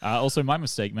 Jesus. Also, my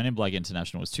mistake, Men in Black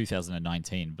International was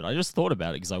 2019, but I just thought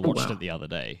about it because I watched it the other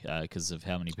day because of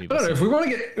how many people. I don't know, if we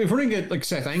want to get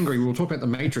Seth angry, we'll talk about The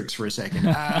Matrix for a second.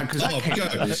 Because that came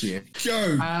out this year.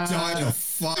 Go die in a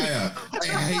fire. I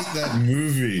hate that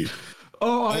movie.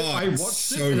 I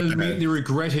watched it and immediately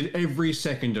regretted every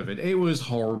second of it. It was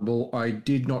horrible. I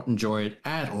did not enjoy it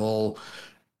at all,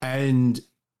 and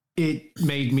it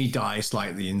made me die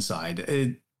slightly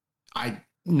inside.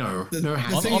 No.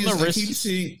 The thing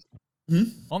is,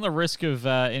 On the risk of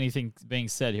anything being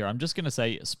said here, I'm just going to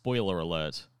say spoiler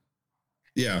alert.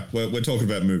 Yeah, we're talking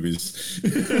about movies.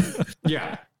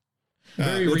 Yeah.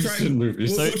 Very recent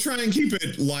movies. We'll try and keep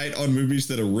it light on movies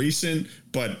that are recent,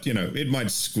 but, it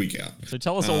might squeak out. So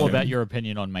tell us all about your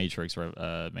opinion on Matrix,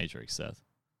 Seth.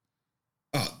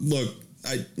 Look,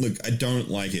 I don't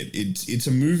like it. It's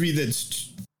a movie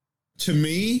that's, to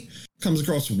me, comes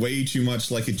across way too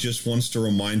much like it just wants to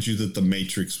remind you that The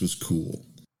Matrix was cool.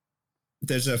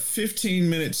 There's a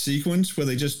 15-minute sequence where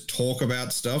they just talk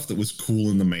about stuff that was cool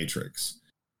in The Matrix.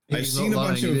 I've seen a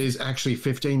bunch of... It is actually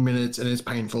 15 minutes and it's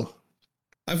painful.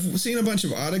 I've seen a bunch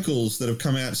of articles that have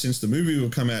come out since the movie will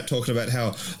come out talking about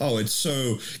how, it's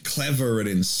so clever and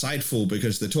insightful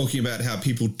because they're talking about how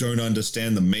people don't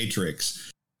understand The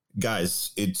Matrix.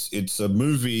 Guys, it's a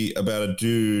movie about a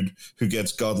dude who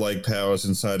gets godlike powers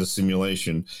inside a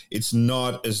simulation. It's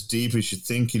not as deep as you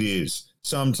think it is.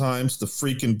 Sometimes the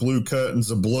freaking blue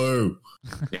curtains are blue.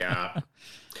 Yeah.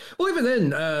 Well, even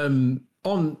then,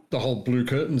 on the whole blue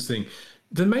curtains thing,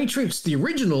 The Matrix, the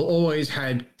original, always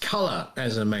had color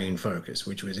as a main focus,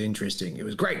 which was interesting. It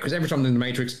was great because every time in The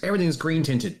Matrix, everything's green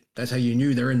tinted. That's how you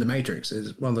knew they're in The Matrix.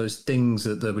 It's one of those things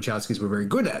that the Wachowskis were very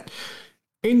good at.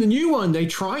 In the new one, they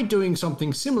tried doing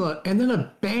something similar and then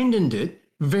abandoned it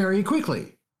very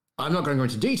quickly. I'm not going to go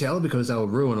into detail because that will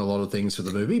ruin a lot of things for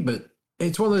the movie, but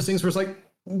it's one of those things where it's like,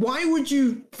 why would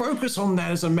you focus on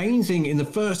that as a main thing in the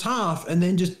first half and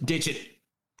then just ditch it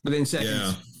within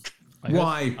seconds? Yeah.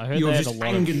 I heard you just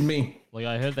angered me. Like,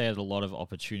 I heard they had a lot of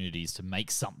opportunities to make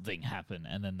something happen,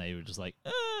 and then they were just like,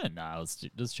 no,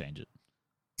 let's change it.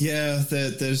 Yeah,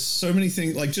 there's so many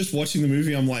things. Like, just watching the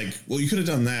movie, I'm like, well, you could have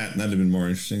done that, and that'd have been more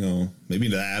interesting, or maybe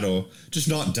that, or just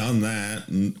not done that.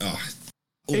 And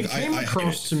it came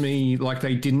across to me like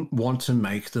they didn't want to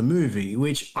make the movie,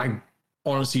 which I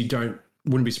honestly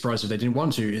wouldn't be surprised if they didn't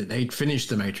want to. They'd finished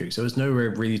The Matrix. There was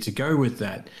nowhere really to go with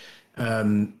that.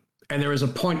 And there is a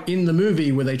point in the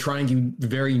movie where they try and get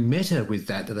very meta with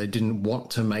that they didn't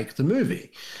want to make the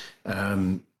movie.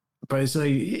 But it's like,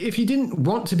 if you didn't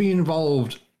want to be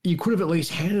involved, you could have at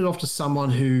least handed it off to someone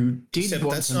who did Except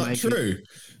want that's to not make true. it.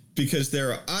 Because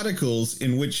there are articles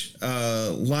in which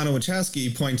Lana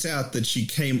Wachowski points out that she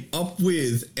came up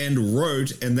with and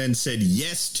wrote and then said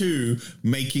yes to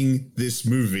making this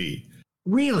movie.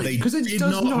 Really? Because it did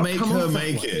not make her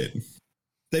make it.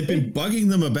 They've been bugging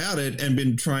them about it and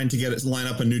been trying to get it to line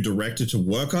up a new director to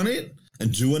work on it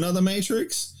and do another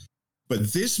Matrix.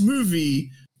 But this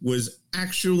movie was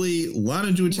actually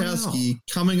Lana Wachowski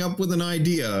coming up with an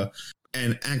idea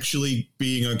and actually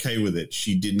being okay with it.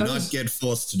 She did not get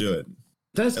forced to do it.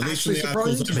 That's at least from actually the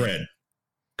articles surprising I've to me. read.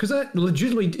 Because that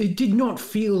legitimately, it did not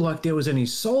feel like there was any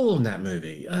soul in that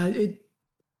movie.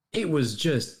 It was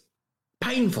just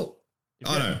painful.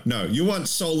 Oh, no. You want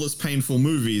soulless, painful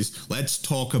movies? Let's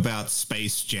talk about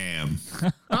Space Jam.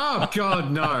 Oh, God,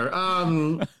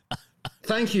 no.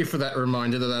 Thank you for that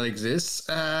reminder that exists.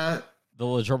 The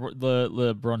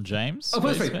LeBron James? Oh,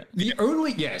 perfect. The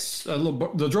only, yes,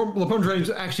 LeBron James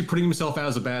actually putting himself out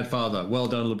as a bad father. Well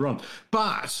done, LeBron.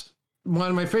 But one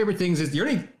of my favorite things is the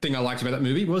only thing I liked about that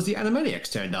movie was the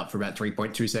Animaniacs turned up for about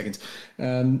 3.2 seconds.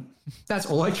 That's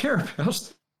all I care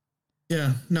about.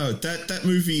 Yeah, no, that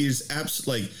movie is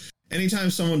absolutely, like, anytime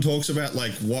someone talks about,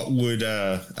 like, what would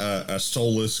a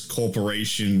soulless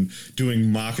corporation doing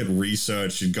market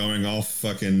research and going off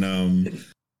fucking,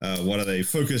 what are they,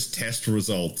 focused test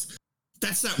results,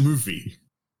 that's that movie.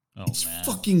 It's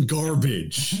fucking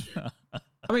garbage.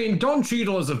 I mean, Don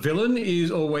Cheadle as a villain is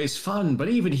always fun, but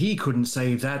even he couldn't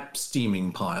save that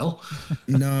steaming pile.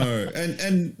 No,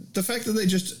 and the fact that they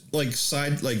just,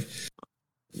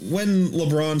 when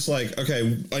LeBron's like,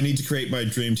 okay, I need to create my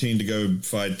dream team to go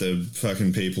fight the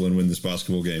fucking people and win this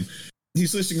basketball game,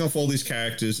 he's listing off all these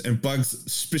characters, and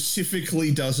Bugs specifically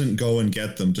doesn't go and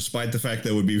get them, despite the fact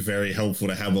that it would be very helpful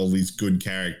to have all these good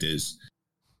characters.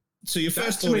 So your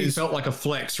first thought is, felt like a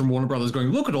flex from Warner Brothers going,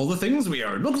 look at all the things we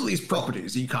own, look at these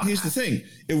properties you can't here's the thing,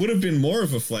 it would have been more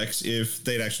of a flex if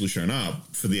they'd actually shown up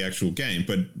for the actual game,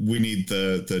 but we need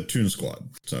the Toon Squad,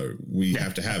 so we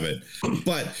have to have it.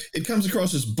 But it comes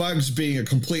across as Bugs being a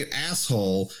complete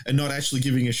asshole and not actually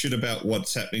giving a shit about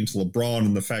what's happening to LeBron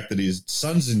and the fact that his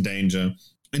son's in danger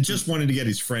and just wanting to get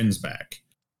his friends back.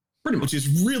 Pretty much. Which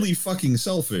is really fucking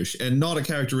selfish and not a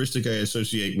characteristic I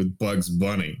associate with Bugs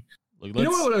Bunny. Like, you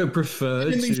know what I would prefer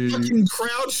and to... they fucking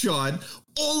crowd shot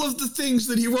all of the things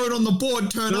that he wrote on the board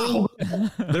turn up.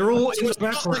 They're all in the It's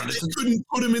not background. like they couldn't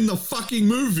put him in the fucking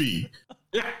movie.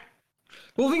 Yeah.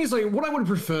 Well, the thing is, like, what I would have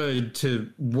preferred to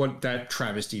what that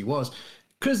travesty was,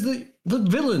 because the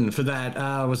villain for that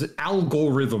was it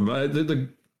Algorithm.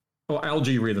 or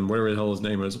algae rhythm, whatever the hell his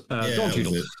name is. Don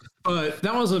Cheadle. But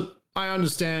that was I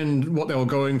understand what they were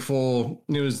going for.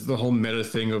 It was the whole meta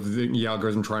thing of the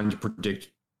algorithm trying to predict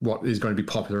what is going to be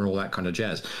popular and all that kind of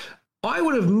jazz. I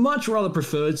would have much rather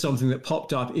preferred something that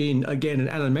popped up in, again, an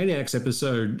Animaniacs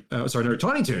episode.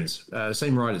 Tiny Toons,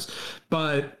 same writers.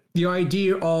 But the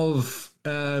idea of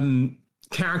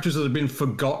characters that have been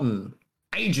forgotten,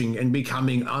 aging and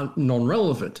becoming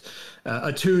non-relevant.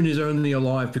 A toon is only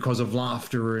alive because of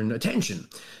laughter and attention.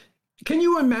 Can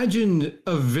you imagine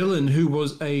a villain who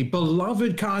was a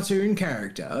beloved cartoon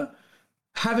character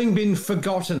having been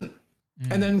forgotten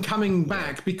and then coming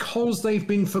back because they've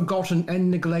been forgotten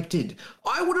and neglected?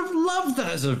 I would have loved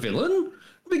that as a villain.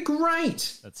 It'd be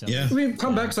great. Yeah. I mean,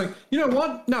 come back, it's like, you know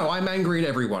what? No, I'm angry at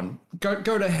everyone. Go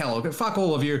to hell. Fuck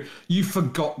all of you. You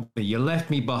forgot me. You left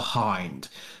me behind.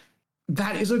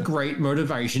 That is a great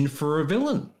motivation for a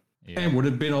villain. Yeah. And would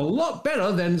have been a lot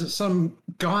better than some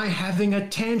guy having a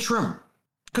tantrum.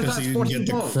 Because that's what he was. Because he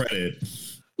didn't get the credit.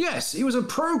 Yes, he was a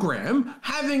program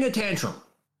having a tantrum.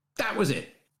 That was it.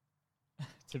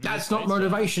 That's not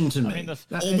motivation to me.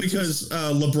 All because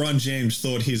LeBron James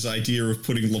thought his idea of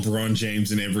putting LeBron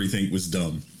James in everything was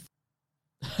dumb.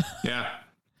 Yeah.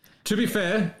 To be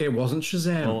fair, it wasn't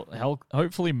Shazam. Well,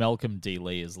 hopefully Malcolm D.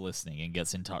 Lee is listening and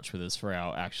gets in touch with us for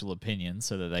our actual opinions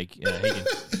so that he can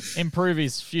improve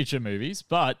his future movies.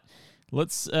 But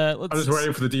let's. I'm just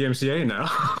waiting for the DMCA now.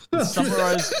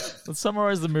 let's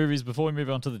summarize the movies before we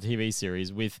move on to the TV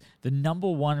series with the number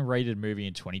 1 rated movie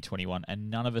in 2021,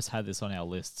 and none of us had this on our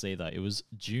lists either. It was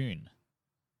Dune.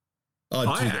 Oh,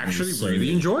 I actually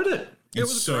really enjoyed it. It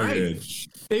was so great.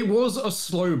 Good. It was a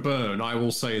slow burn, I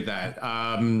will say that.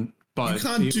 But you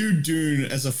can't do Dune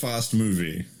as a fast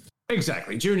movie.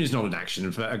 Exactly. Dune is not an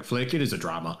action flick. It is a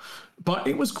drama. But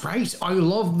it was great. I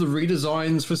love the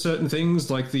redesigns for certain things,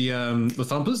 like the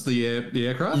thumpers, the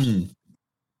aircraft. Mm.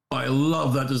 I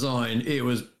love that design. It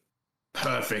was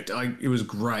perfect. It was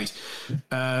great.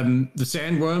 The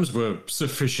sandworms were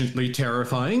sufficiently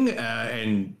terrifying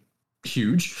and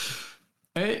huge.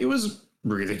 It was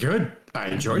really good. I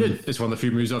enjoyed it. It's one of the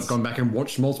few movies I've gone back and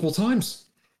watched multiple times.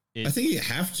 I think you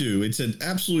have to. It's an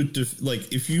absolute,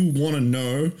 if you want to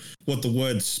know what the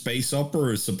word space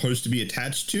opera is supposed to be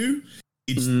attached to,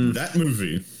 it's that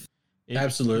movie.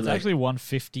 Absolutely. It's actually won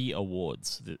 50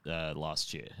 awards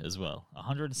last year as well.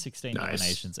 116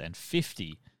 nominations and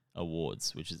 50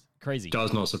 awards, which is crazy.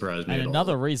 Does not surprise me. And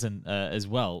another reason as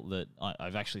well that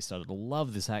I've actually started to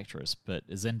love this actress, but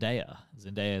Zendaya.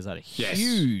 Zendaya's had a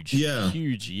huge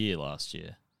year last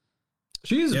year.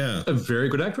 She is a very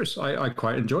good actress. I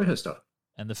quite enjoy her stuff.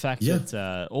 And the fact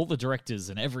that all the directors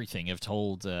and everything have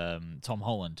told Tom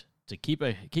Holland to keep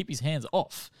his hands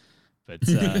off. But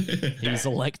he's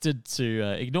elected to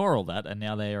ignore all that, and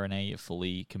now they are in a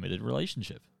fully committed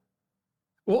relationship.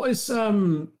 Well, it's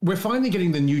we're finally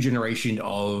getting the new generation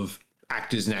of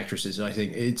actors and actresses. I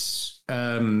think it's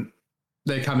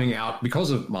they're coming out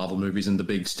because of Marvel movies and the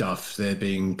big stuff. They're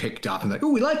being picked up and like,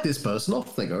 oh, we like this person.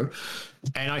 Off they go.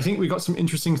 And I think we got some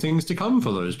interesting things to come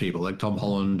for those people, like Tom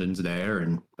Holland and Zendaya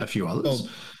and a few others. Well,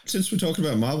 since we're talking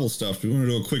about Marvel stuff, do we want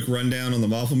to do a quick rundown on the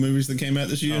Marvel movies that came out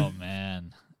this year? Oh,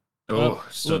 man.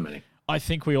 So many. I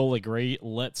think we all agree,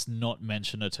 let's not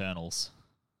mention Eternals.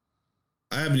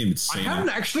 I haven't even seen it. I haven't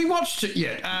actually watched it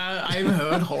yet. I've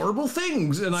heard horrible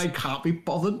things, and I can't be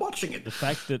bothered watching it. The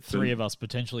fact that three of us,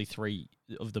 potentially 3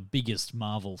 of the biggest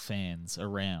Marvel fans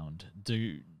around,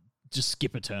 do just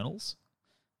skip Eternals.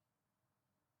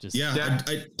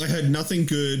 I heard nothing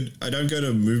good. I don't go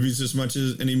to movies as much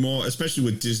anymore, especially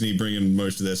with Disney bringing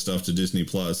most of their stuff to Disney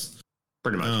Plus.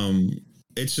 Pretty much.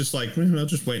 It's just like, I'll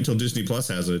just wait until Disney Plus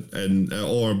has it, and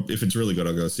or if it's really good,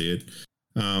 I'll go see it.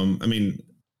 I mean,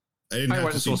 I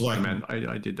went to see Spider-Man.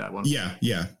 I did that one.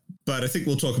 Yeah. But I think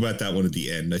we'll talk about that one at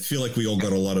the end. I feel like we all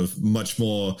got a lot of much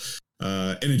more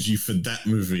energy for that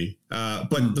movie.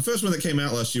 But the first one that came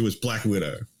out last year was Black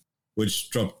Widow, which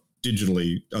dropped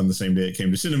digitally on the same day it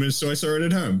came to cinemas, so I saw it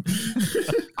at home.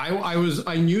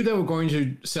 I knew they were going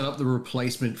to set up the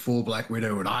replacement for Black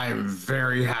Widow, and I am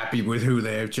very happy with who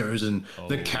they have chosen.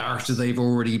 The character they've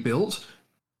already built.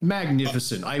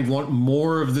 Magnificent. I want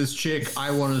more of this chick.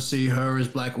 I want to see her as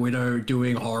Black Widow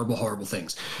doing horrible, horrible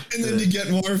things. And then you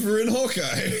get more of her in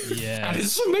Hawkeye. Yeah. And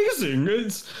it's amazing.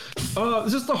 It's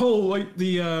just the whole, like,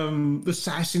 the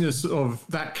sassiness of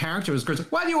that character is great.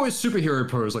 Like, why do you always superhero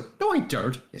pose? Like, no, I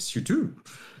don't. Yes, you do.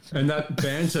 And that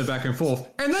banter back and forth.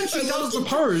 And then she does the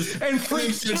pose and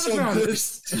freaks out about it.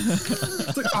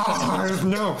 It's like,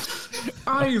 no.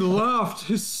 I laughed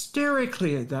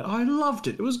hysterically at that. I loved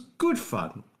it. It was good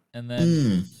fun. And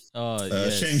then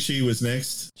Yes. Shang-Chi was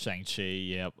next. Shang-Chi,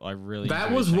 yep. I really That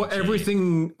enjoyed was what Shang-Chi.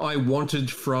 everything I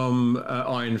wanted from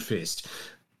Iron Fist.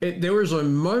 There was a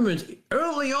moment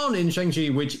early on in Shang-Chi,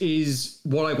 which is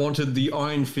what I wanted the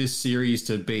Iron Fist series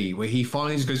to be, where he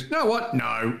finally just goes, you know what?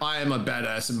 No, I am a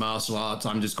badass in martial arts.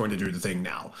 I'm just going to do the thing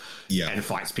now. Yeah. And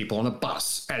fights people on a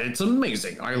bus. And it's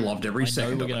amazing. I loved every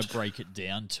second we're of going it. to break it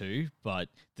down too, but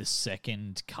the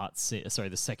second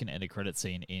the second end credit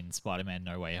scene in Spider-Man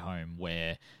No Way Home,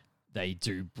 where they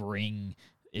do bring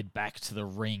it back to the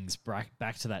rings,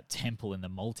 back to that temple in the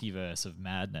multiverse of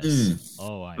madness.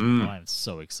 Oh, I'm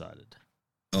so excited.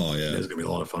 Oh, yeah. There's going to be a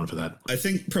lot of fun for that. I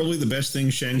think probably the best thing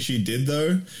Shang-Chi did,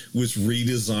 though, was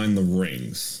redesign the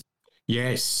rings.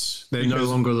 Yes. They're no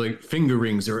longer like finger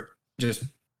rings. They're just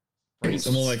rings.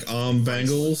 They're more like arm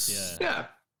bangles. Yeah.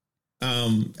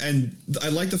 And I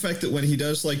like the fact that when he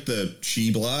does like the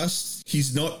chi blast,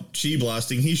 he's not chi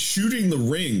blasting, he's shooting the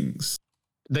rings.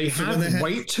 They have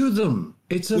weight to them.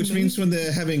 Which means when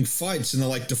they're having fights and they're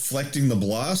like deflecting the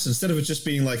blast, instead of it just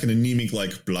being like an anemic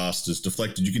like blast is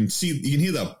deflected, you can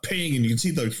hear the ping and you can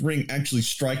see the ring actually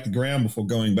strike the ground before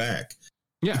going back.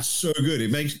 Yeah, it's so good.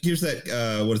 It gives that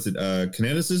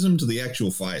kineticism to the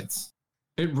actual fights.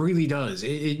 It really does.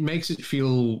 It makes it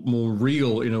feel more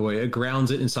real in a way. It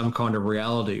grounds it in some kind of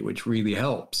reality, which really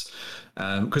helps.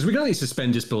 Because we can only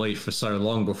suspend disbelief for so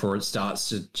long before it starts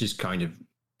to just kind of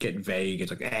get vague.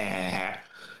 It's like,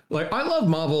 Like, I love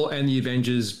Marvel and the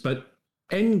Avengers, but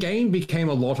Endgame became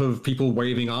a lot of people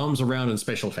waving arms around and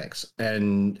special effects,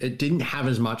 and it didn't have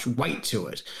as much weight to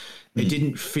it. It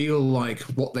didn't feel like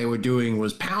what they were doing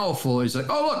was powerful. It's like,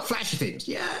 oh, look, flashy things.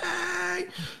 Yay!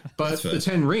 But the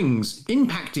 10 rings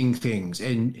impacting things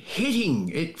and hitting,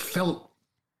 it felt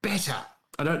better.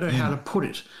 I don't know how to put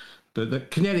it, but the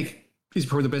kinetic is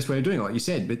probably the best way of doing it, like you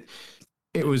said, but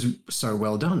it was so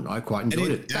well done. I quite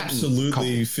enjoyed it.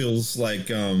 Absolutely feels like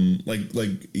it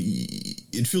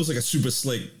feels like a super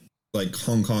slick like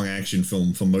Hong Kong action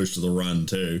film for most of the run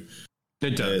too.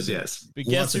 It does, yes.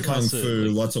 Lots of kung fu,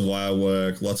 lots of wire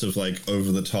work, lots of like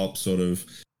over the top sort of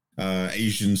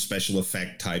Asian special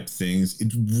effect type things.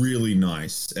 It's really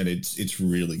nice and it's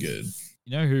really good.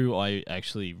 You know who I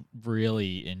actually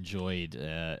really enjoyed?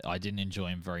 I didn't enjoy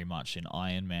him very much in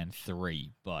Iron Man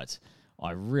 3, but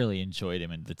I really enjoyed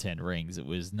him in The Ten Rings. It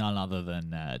was none other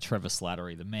than Trevor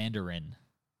Slattery, the Mandarin.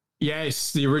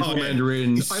 Yes, the original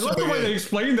Mandarin. I love the way they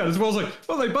explained that as well. It's like,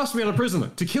 oh, they bust me out of prison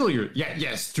to kill you. Yeah,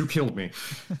 yes, to kill me.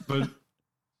 But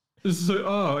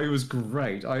it was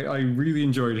great. I really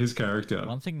enjoyed his character.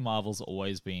 One thing Marvel's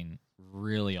always been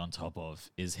really on top of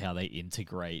is how they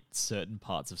integrate certain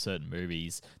parts of certain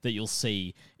movies that you'll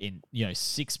see in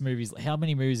 6 movies. How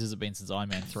many movies has it been since Iron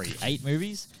Man 3? 8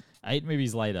 movies? 8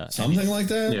 movies later. Something like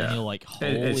that? Yeah. And you're like,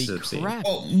 holy crap.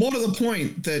 Well, more to the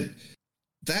point that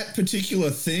particular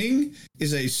thing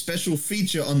is a special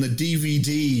feature on the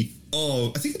DVD.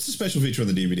 Oh, I think it's a special feature on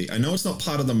the DVD. I know it's not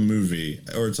part of the movie,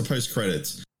 or it's a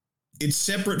post-credits. It's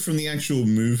separate from the actual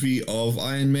movie of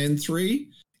Iron Man 3.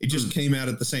 It just came out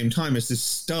at the same time as this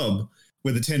stub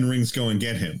where the 10 rings go and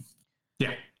get him.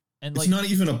 Yeah. And it's not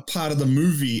even a part of the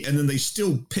movie, and then they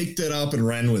still picked it up and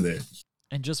ran with it.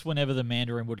 And just whenever the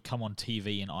Mandarin would come on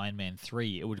TV in Iron Man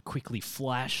 3, it would quickly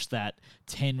flash that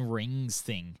 10 rings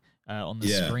thing on the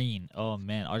screen. Oh,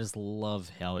 man, I just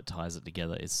love how it ties it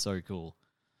together. It's so cool.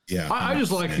 Yeah, I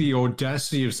just like the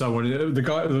audacity of someone,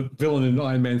 the villain in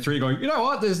Iron Man 3 going, you know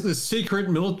what, there's this secret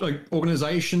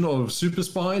organization of super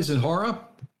spies and horror.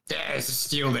 Yeah,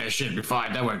 steal their shit, be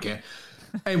fine, they won't care.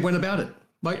 And went about it.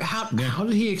 Like, how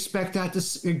did he expect that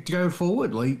to go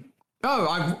forward? Like,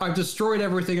 oh, I've destroyed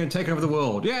everything and taken over the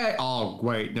world. Yeah. Oh,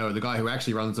 wait, no, the guy who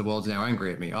actually runs the world's now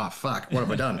angry at me. Oh, fuck, what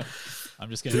have I done? I'm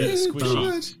just going to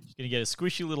get a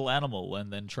squishy little animal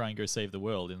and then try and go save the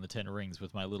world in the 10 rings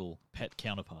with my little pet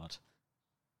counterpart.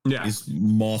 Yeah. This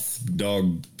moth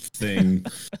dog thing.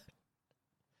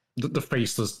 the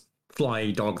faceless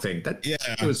fly dog thing.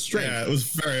 It was strange. Yeah, it was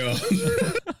very odd.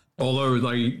 Although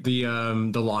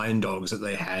the lion dogs that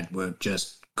they had were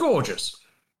just gorgeous.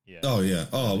 Yeah. Oh yeah.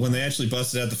 Oh, when they actually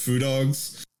busted out the foo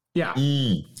dogs. Yeah.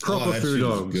 Proper foo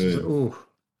dogs. Good. Ooh.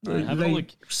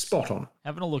 Spot on.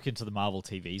 Having a look into the Marvel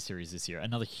TV series this year,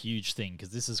 another huge thing,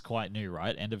 because this is quite new,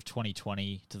 right? End of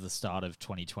 2020 to the start of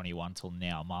 2021 till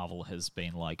now, Marvel has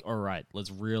been like, all right,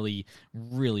 let's really,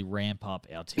 really ramp up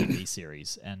our TV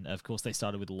series. And of course, they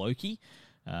started with Loki.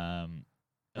 I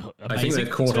think they've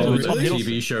caught on with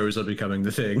TV shows are becoming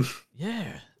the thing.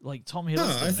 Yeah, like Tom Hiddleston.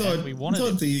 No, I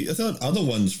thought other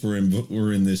ones were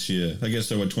in this year. I guess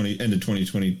they were end of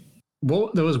 2020.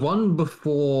 Well, there was one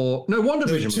before. No,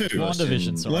 WandaVision. There were two.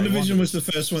 WandaVision, sorry. WandaVision was the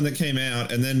first one that came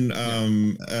out, and then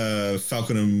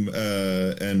Falcon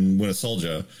and Winter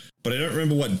Soldier. But I don't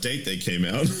remember what date they came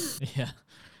out. Yeah.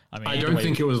 I mean, I don't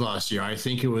think it was last year. I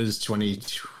think it was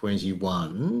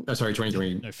 2021. Sorry,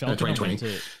 2020. No, Falcon 2020.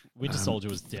 and Winter Soldier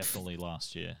was definitely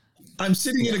last year. I'm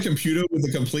sitting at a computer with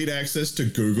a complete access to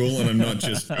Google, and I'm not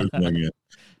just Googling it.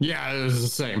 Yeah, it was the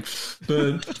same.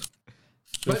 But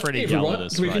Feel free to if we yell want, at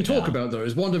us so we can right talk now. about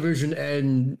those. WandaVision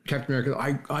and Captain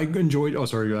America. I enjoyed. Oh,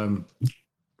 sorry,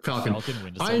 Falcon. Winter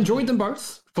I Soldier. enjoyed them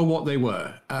both for what they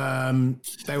were.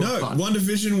 They were No, fun.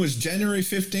 WandaVision was January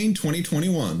 15,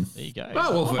 2021. There you go.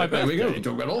 Oh, well, my there we go. birthday. We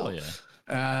talk about all. Hell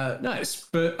yeah. Nice.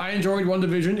 But I enjoyed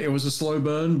WandaVision. It was a slow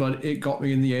burn, but it got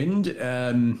me in the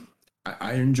end.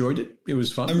 I enjoyed it. It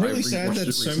was fun. I'm I really sad rewatched that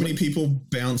it so recently. many people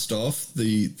bounced off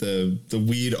the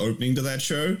weird opening to that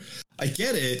show. I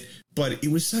get it, but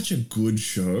it was such a good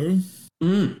show.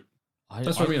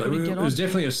 That's what I mean. couldn't It get was on-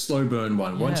 definitely a slow burn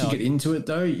one. Once Yeah, you get into it,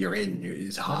 though, you're in.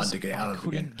 It's hard to get out I of it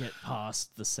couldn't again. get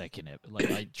past the second ep.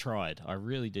 Like I tried. I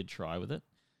really did try with it.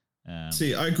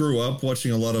 See, I grew up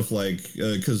watching a lot of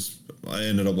because I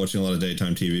ended up watching a lot of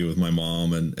daytime TV with my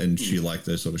mom, and she liked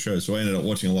those sort of shows. So I ended up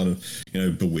watching a lot of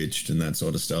Bewitched and that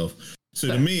sort of stuff. So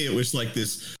to me, it was like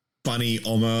this funny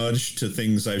homage to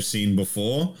things I've seen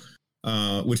before,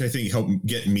 which I think helped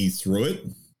get me through it.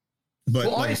 But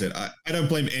Well, like I said, I don't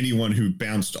blame anyone who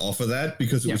bounced off of that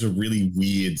because it was a really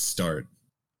weird start.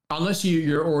 Unless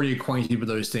you're already acquainted with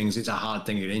those things, it's a hard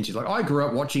thing to get into. Like I grew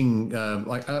up watching,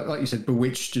 like you said,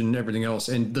 Bewitched and everything else,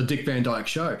 and the Dick Van Dyke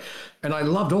Show, and I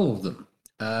loved all of them.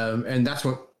 And that's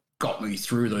what got me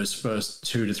through those first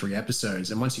 2 to 3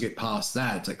 episodes. And once you get past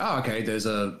that, it's like, oh, okay, there's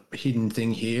a hidden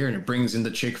thing here, and it brings in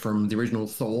the chick from the original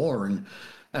Thor, and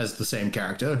as the same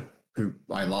character who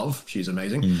I love, she's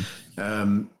amazing.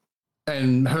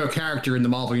 And her character in the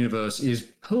Marvel universe is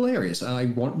hilarious, and I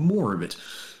want more of it.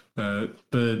 But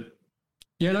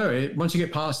once you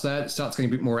get past that, it starts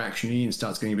getting a bit more actiony and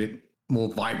starts getting a bit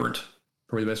more vibrant.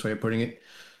 Probably the best way of putting it.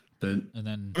 But And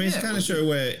then I mean, it's the kind of show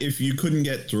where if you couldn't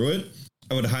get through it,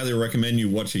 I would highly recommend you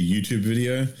watch a YouTube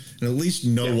video and at least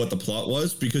know what the plot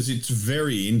was because it's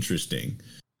very interesting.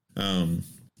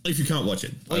 If you can't watch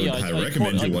it, I would highly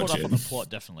recommend you watch caught it. up on the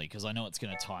plot definitely because I know it's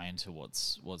going to tie into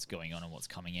what's going on and what's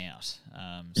coming out.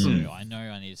 So I know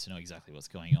I need to know exactly what's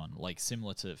going on. Like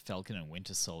similar to Falcon and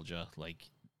Winter Soldier. Like,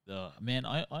 man,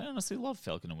 I honestly love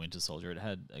Falcon and Winter Soldier. It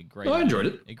had a great. I enjoyed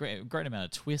it. A great amount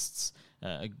of twists.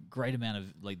 A great amount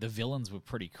of the villains were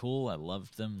pretty cool. I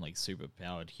loved them, like super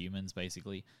powered humans,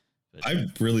 basically. But, I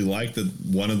really like that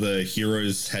one of the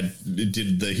heroes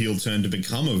did the heel turn to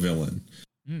become a villain.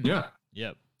 yeah.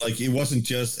 Yep. Like it wasn't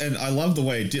just, and I love the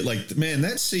way it did. Like, man,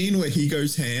 that scene where he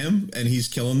goes ham and he's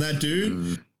killing that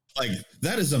dude, like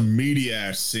that is a meaty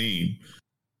ass scene.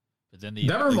 But then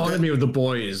That reminded me of The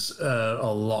Boys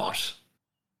a lot.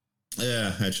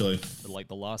 Yeah, actually. like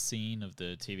the last scene of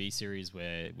the TV series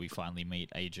where we finally meet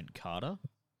Agent Carter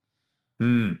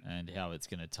and how it's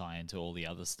going to tie into all the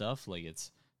other stuff. Like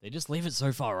they just leave it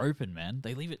so far open, man.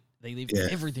 They leave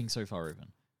everything so far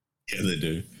open. Yeah, they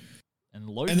do. And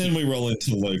Loki. And then we roll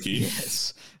into Loki.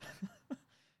 Yes.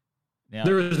 Now,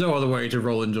 There is no other way to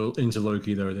roll into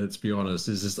Loki, though. Let's be honest.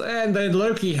 It's just, and then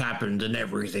Loki happened, and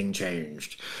everything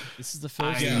changed. this is the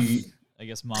first I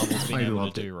guess Marvel's been I able to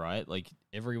loved do, right? Like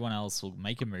everyone else will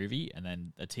make a movie and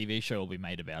then a TV show will be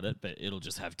made about it, but it'll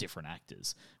just have different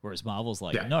actors. Whereas Marvel's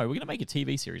like, no, we're going to make a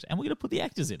TV series and we're going to put the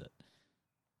actors in it.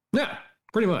 Yeah,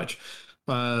 pretty much.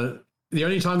 The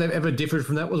only time they've ever differed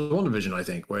from that was WandaVision, I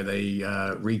think, where they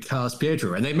recast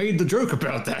Pietro, and they made the joke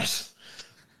about that.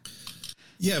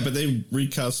 Yeah, but they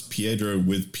recast Pietro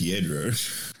with Pietro.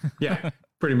 Yeah,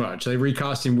 pretty much. They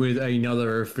recast him with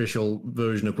another official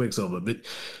version of Quicksilver. But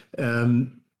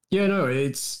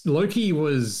it's Loki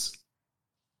was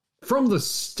from the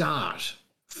start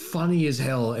funny as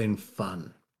hell and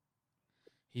fun.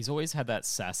 He's always had that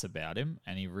sass about him,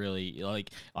 and he really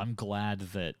I'm glad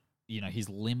that his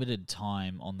limited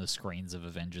time on the screens of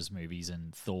Avengers movies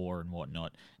and Thor and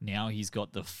whatnot. Now he's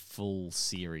got the full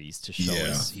series to show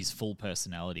us his full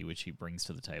personality, which he brings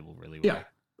to the table really well. Yeah,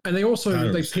 and they also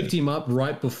 100%. they picked him up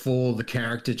right before the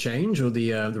character change or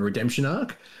the redemption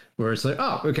arc, where it's like,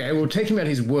 oh, okay, we'll take him at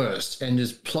his worst and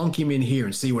just plonk him in here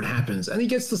and see what happens, and he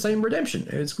gets the same redemption.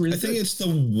 It's really I think good. it's the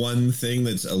one thing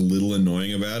that's a little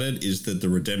annoying about it is that the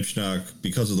redemption arc,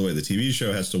 because of the way the TV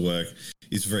show has to work,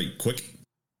 is very quick.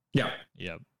 Yeah.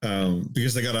 Yeah.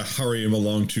 Because they got to hurry him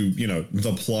along to,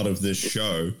 the plot of this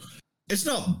show. It's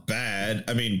not bad.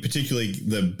 I mean, particularly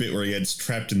the bit where he gets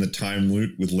trapped in the time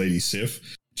loop with Lady Sif,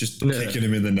 just kicking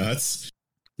him in the nuts.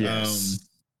 Yes.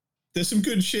 there's some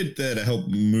good shit there to help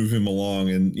move him along,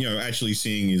 and actually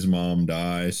seeing his mom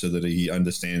die so that he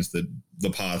understands that the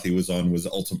path he was on was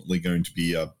ultimately going to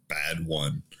be a bad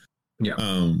one.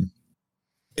 Yeah.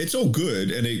 It's all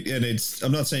good, and it's.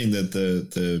 I'm not saying that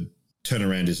the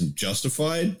turnaround isn't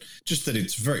justified, just that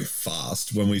it's very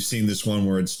fast. When we've seen this one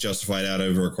where it's justified out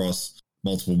over across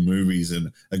multiple movies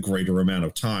and a greater amount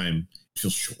of time, it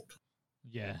feels short.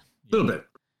 Yeah. A little bit.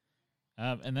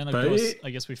 And then, of course,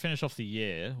 I guess we finish off the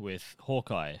year with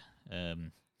Hawkeye.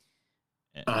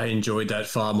 I enjoyed that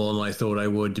far more than I thought I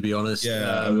would, to be honest.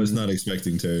 Yeah, I was not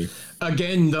expecting to.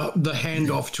 Again, the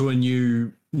handoff to a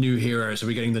new hero. So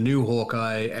we're getting the new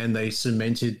Hawkeye, and they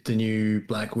cemented the new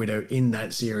Black Widow in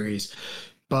that series.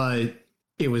 But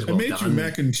it was well done. I made you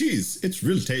mac and cheese. It's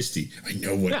real tasty. I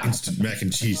know what instant mac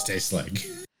and cheese tastes like.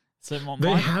 So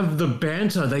they have the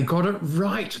banter. They got it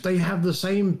right. They have the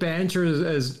same banter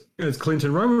as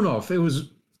Clinton Romanoff. It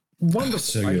was wonderful.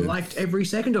 So I liked every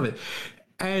second of it.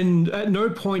 And at no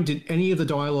point did any of the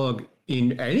dialogue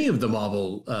in any of the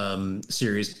Marvel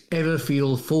series ever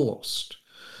feel forced.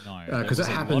 No, because that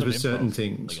happens with certain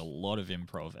things. Like a lot of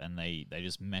improv, and they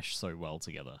just mesh so well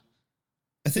together.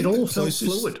 I think it all felt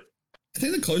fluid. I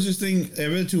think the closest thing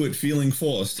ever to it feeling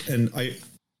forced, and I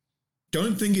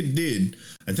don't think it did.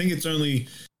 I think it's only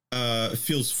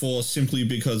feels forced simply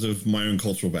because of my own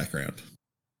cultural background.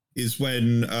 Is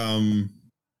when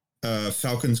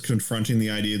Falcon's confronting the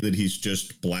idea that he's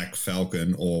just Black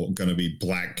Falcon or going to be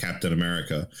Black Captain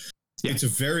America. Yeah. It's a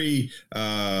very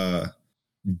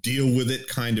deal with it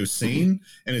kind of scene,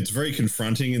 and it's very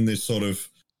confronting in this sort of.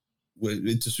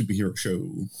 It's a superhero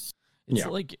show. It's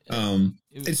like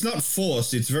it's not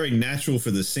forced. It's very natural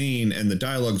for the scene, and the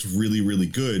dialogue's really, really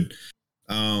good.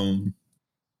 And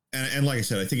like I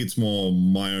said, I think it's more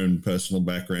my own personal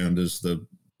background as the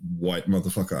white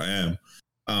motherfucker I am.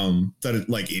 That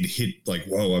it hit like,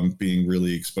 whoa, I'm being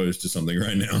really exposed to something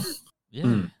right now.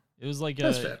 Yeah. It was like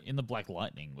in the Black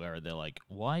Lightning, where they're like,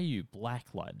 why are you Black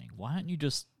Lightning? Why aren't you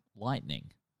just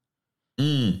Lightning?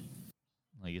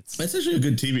 Like it's actually a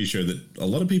good TV show that a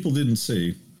lot of people didn't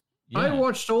see. Yeah. I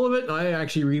watched all of it, and I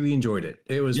actually really enjoyed it.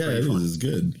 It was pretty fun. It was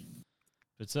good.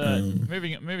 But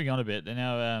moving on a bit, and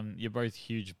now you're both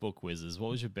huge book whizzes.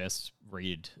 What was your best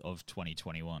read of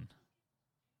 2021?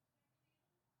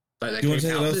 Like, do you want to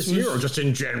say this year or just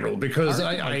in general? Because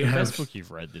I have best book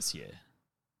you've read this year.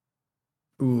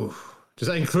 Ooh, does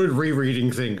that include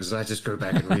rereading things? I just go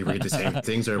back and reread the same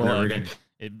things over and over again.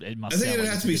 It must. I think it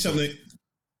has to be something.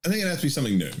 I think it has to be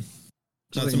something new,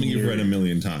 not something you've read a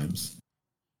million times.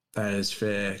 That is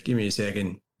fair. Give me a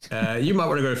second. You might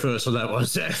want to go first on that one,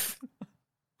 Seth.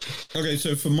 Okay,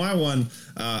 so for my one,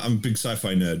 I'm a big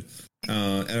sci-fi nerd.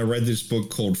 And I read this book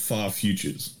called Far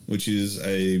Futures, which is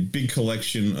a big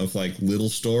collection of like little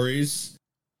stories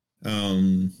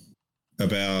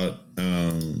about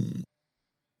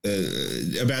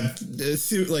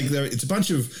it's a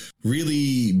bunch of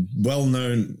really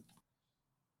well-known.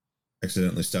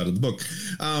 Accidentally started the book.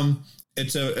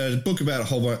 It's a book about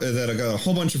that I got a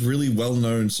whole bunch of really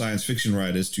well-known science fiction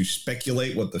writers to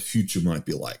speculate what the future might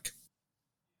be like.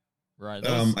 Right.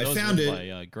 That was found it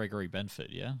by Gregory Benford.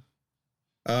 Yeah.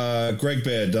 Greg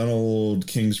Bear, Donald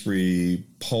Kingsbury,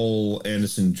 Paul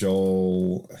Anderson,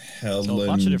 Joel Helen. So a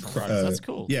bunch of different writers. That's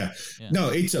cool. Yeah. No,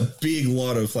 it's a big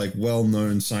lot of like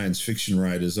well-known science fiction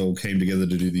writers all came together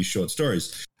to do these short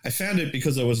stories. I found it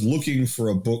because I was looking for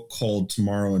a book called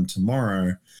Tomorrow and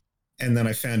Tomorrow, and then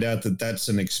I found out that that's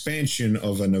an expansion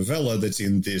of a novella that's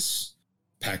in this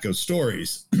pack of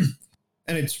stories.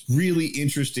 And it's really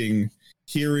interesting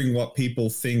hearing what people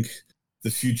think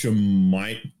the future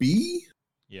might be.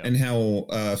 Yeah. And how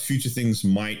future things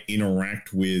might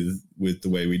interact with the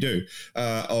way we do.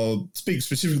 I'll speak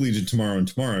specifically to Tomorrow and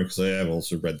Tomorrow because I have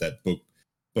also read that book.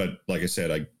 But like I said,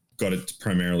 I got it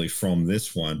primarily from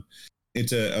this one.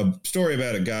 It's a story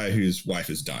about a guy whose wife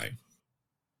is dying.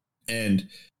 And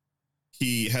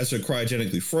he has her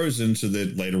cryogenically frozen so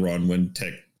that later on when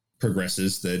tech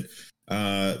progresses that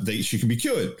she can be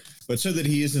cured. But so that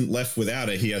he isn't left without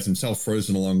her, he has himself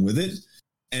frozen along with it.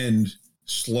 And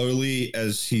slowly,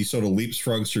 as he sort of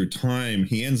leapfrogs through time,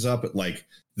 he ends up at like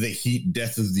the heat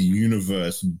death of the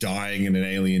universe, dying in an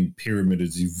alien pyramid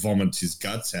as he vomits his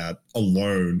guts out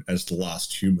alone as the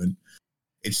last human.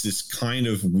 It's this kind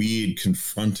of weird,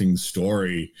 confronting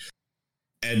story.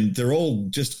 And they're all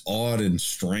just odd and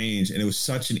strange. And it was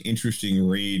such an interesting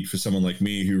read for someone like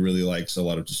me who really likes a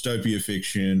lot of dystopia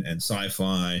fiction and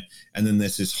sci-fi. And then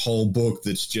there's this whole book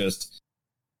that's just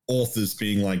authors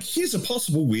being like, here's a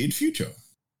possible weird future.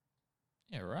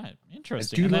 Yeah, right.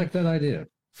 Interesting. I do like that idea.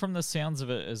 from the sounds of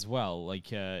it as well,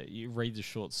 like you read the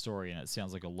short story and it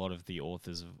sounds like a lot of the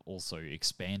authors have also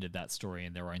expanded that story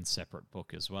in their own separate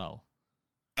book as well.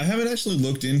 I haven't actually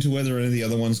looked into whether any of the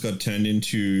other ones got turned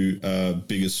into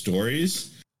bigger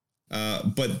stories.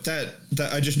 But that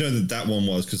I just know that one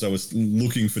was because I was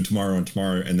looking for Tomorrow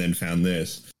and then found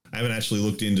this. I haven't actually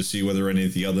looked in to see whether any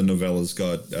of the other novellas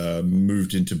got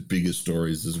moved into bigger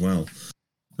stories as well.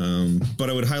 But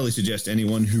I would highly suggest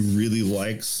anyone who really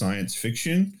likes science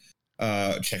fiction,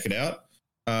 check it out.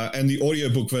 And the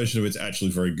audiobook version of it's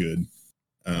actually very good.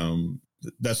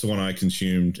 That's the one I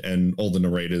consumed, and all the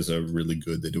narrators are really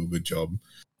good. They do a good job.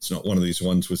 It's not one of these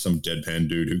ones with some deadpan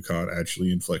dude who can't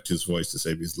actually inflect his voice to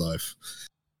save his life.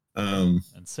 And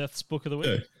Seth's book of the week.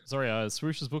 Yeah. Sorry,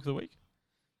 Swoosh's book of the week?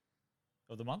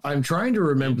 Of the month? I'm trying to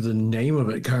remember the name of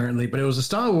it currently, but it was a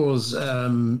Star Wars.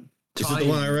 Is it the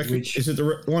one I Is it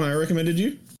the one I recommended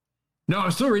you? No, I'm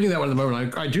still reading that one at the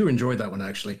moment. I do enjoy that one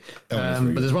actually,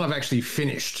 really but there's one I've actually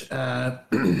finished.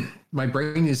 My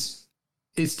brain is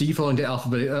defaulting to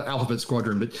Alphabet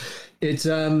Squadron, but it's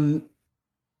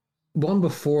one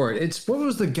before it. It's what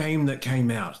was the game that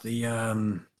came out?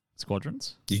 The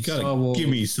Squadrons. You gotta give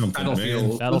me something,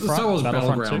 man. Battlefront? Star Wars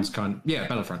Battlefront Battlegrounds 2? kind. Yeah,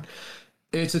 Battlefront.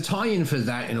 It's a tie-in for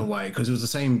that in a way because it was the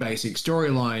same basic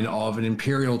storyline of an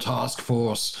Imperial task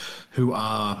force who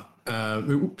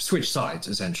who switch sides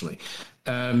essentially.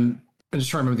 I'm just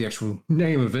trying to remember the actual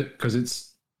name of it because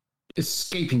it's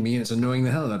escaping me and it's annoying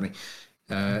the hell out of me.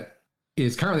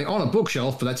 It's currently on a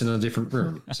bookshelf, but that's in a different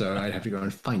room, so I'd have to go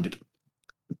and find it.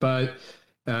 But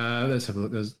let's have a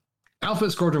look. There's Alpha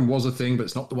Squadron was a thing, but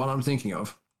it's not the one I'm thinking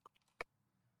of.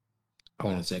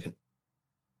 Hold on a second.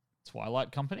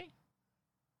 Twilight Company?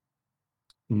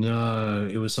 No,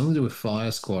 it was something to do with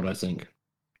Fire Squad, I think.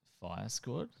 Fire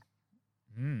Squad?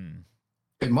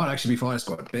 It might actually be Fire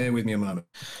Squad. Bear with me a moment.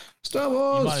 Star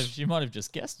Wars! You might have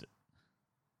just guessed it.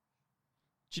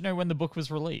 Do you know when the book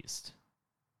was released?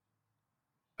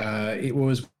 It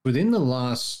was within the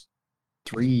last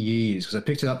 3 years because I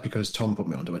picked it up because Tom put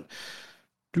me onto it.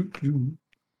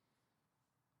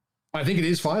 I think it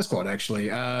is Fire Squad, actually.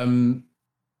 That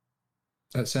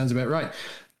sounds about right.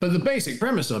 But the basic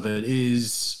premise of it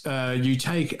is you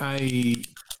take a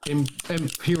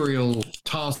Imperial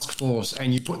task force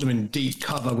and you put them in deep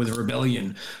cover with a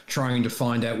rebellion, trying to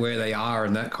find out where they are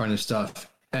and that kind of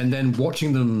stuff, and then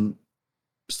watching them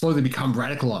slowly become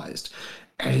radicalized.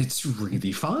 And it's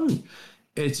really fun.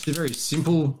 It's a very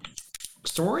simple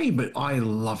story, but I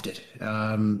loved it.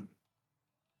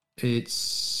 It's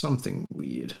something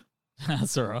weird.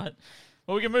 That's all right.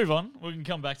 Well, we can move on. We can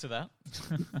come back to that.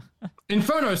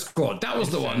 Inferno Squad. That was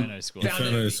the one.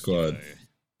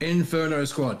 Inferno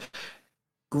Squad.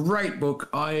 Great book.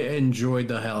 I enjoyed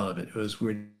the hell out of it. It was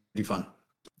really fun.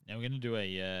 Now we're going to do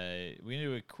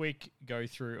a quick go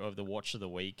through of the watch of the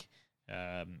week,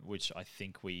 which I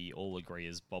think we all agree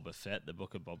is Boba Fett, the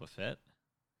book of Boba Fett.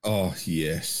 Oh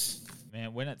yes,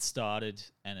 man! When it started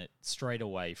and it straight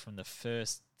away from the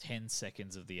first 10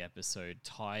 seconds of the episode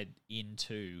tied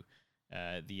into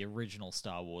the original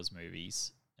Star Wars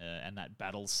movies and that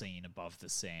battle scene above the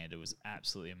sand, it was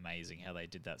absolutely amazing how they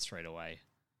did that straight away.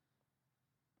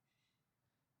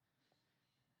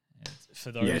 And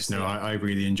for those I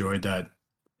really enjoyed that.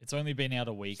 It's only been out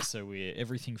a week, so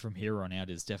everything from here on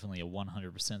out is definitely a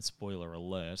 100% spoiler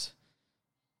alert.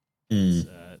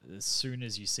 As soon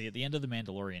as you see at the end of the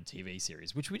Mandalorian TV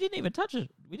series, which we didn't even touch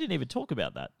it, we didn't even talk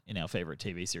about that in our favorite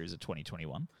TV series of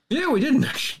 2021. Yeah, we didn't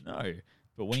actually. No,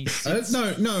 but when he sits,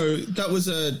 no, that was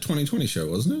a 2020 show,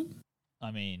 wasn't it?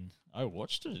 I mean, I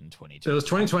watched it in 2020. It was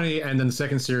 2020, and then the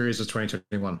second series was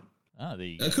 2021. Ah, there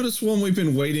you I go. could have sworn we've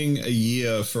been waiting a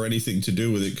year for anything to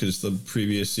do with it because the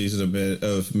previous season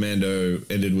of Mando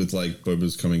ended with like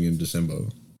Boba's coming in December.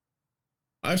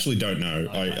 I actually don't know.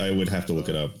 I would have to look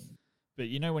it up. But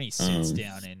you know when he sits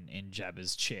down in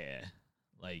Jabba's chair,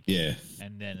 like yeah,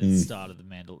 and then at the start of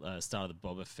the start of the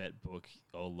Boba Fett book,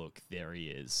 oh look, there he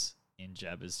is in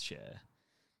Jabba's chair.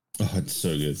 Oh, it's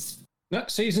so good. No,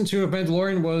 season 2 of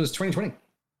Mandalorian was 2020.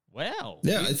 Wow.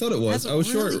 Yeah, I thought it was. I was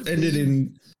sure it ended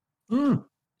in.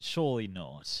 Surely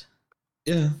not.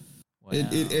 Yeah. Wow.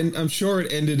 And I'm sure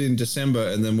it ended in December,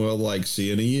 and then we'll like see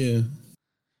you in a year.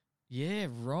 Yeah,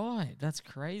 right. That's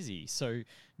crazy. So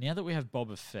now that we have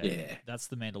Boba Fett, that's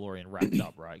the Mandalorian wrapped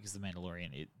up, right? Because the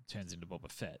Mandalorian, it turns into Boba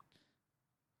Fett.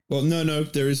 Well, no,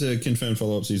 there is a confirmed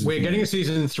follow-up season. We're getting a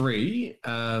season 3.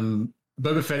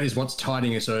 Boba Fett is what's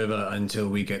tiding us over until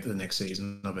we get to the next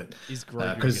season of it. Is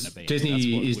Grogu because going to be?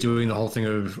 Disney is doing the whole thing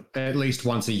of at least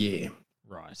once a year.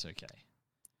 Right. Okay.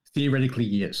 Theoretically,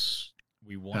 yes.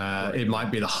 We want. It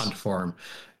might be the hunt for him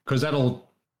because that'll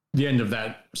the end of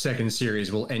that second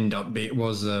series will end up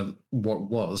what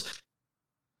was.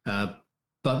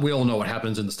 But we all know what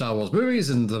happens in the Star Wars movies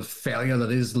and the failure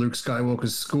that is Luke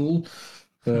Skywalker's school.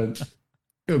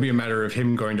 It'll be a matter of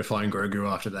him going to find Grogu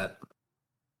after that.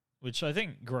 Which I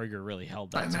think Grogu really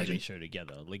held that TV show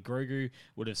together. Like, Grogu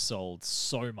would have sold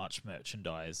so much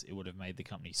merchandise. It would have made the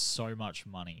company so much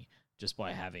money just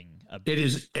by having a... It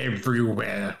is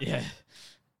everywhere. Yeah.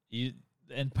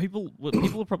 And people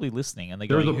are probably listening and they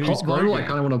go, "There's a pop model I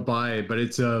kind of want to buy, but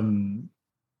it's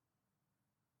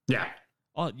yeah."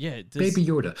 Oh yeah, Baby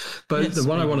Yoda. But yes, the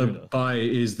one I want to buy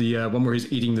is the one where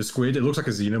he's eating the squid. It looks like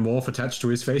a xenomorph attached to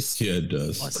his face. Yeah, it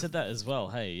does. I said that as well.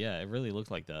 Hey, yeah, it really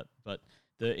looked like that. But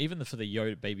for the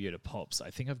Yoda, Baby Yoda pops,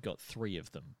 I think I've got 3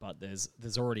 of them. But there's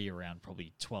already around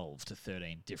probably 12 to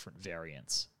 13 different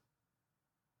variants.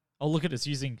 Oh, look at us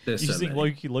using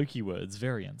Loki words,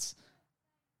 variants.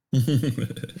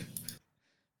 But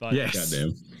yes.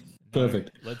 Goddamn. No,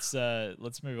 perfect. Let's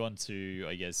move on to,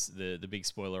 I guess, the big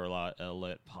spoiler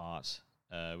alert part,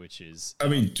 which is... I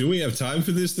mean, do we have time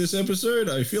for this episode?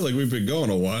 I feel like we've been going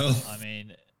a while. I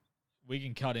mean, we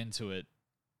can cut into it.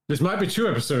 This might be 2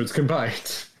 episodes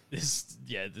combined. This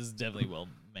definitely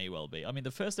may well be. I mean,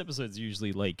 the first episode's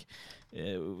usually like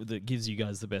that gives you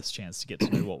guys the best chance to get to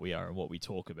know what we are and what we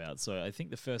talk about. So I think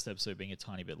the first episode being a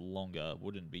tiny bit longer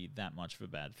wouldn't be that much of a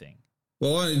bad thing.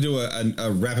 Well, I want to do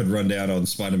a rapid rundown on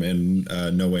Spider-Man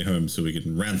No Way Home so we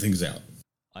can round things out.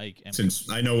 Since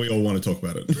I know we all want to talk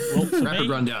about it. Well, rapid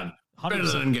rundown. Better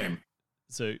than Endgame.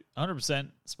 So 100%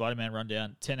 Spider-Man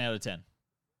rundown, 10 out of 10.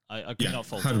 I could not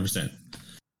fault 100%.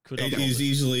 It is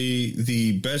easily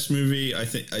the best movie. I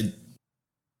think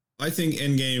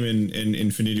Endgame and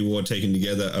Infinity War taken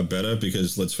together are better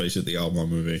because, let's face it, they are one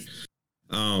movie.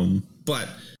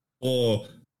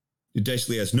 It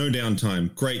basically has no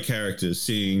downtime, great characters,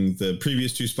 seeing the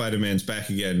previous 2 Spider-Mans back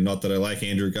again. Not that I like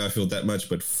Andrew Garfield that much,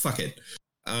 but fuck it.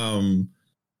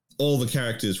 All the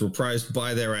characters reprised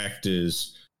by their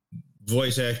actors.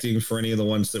 Voice acting for any of the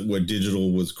ones that were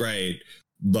digital was great.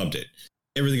 Loved it.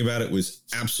 Everything about it was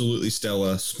absolutely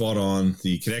stellar, spot on.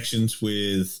 The connections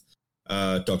with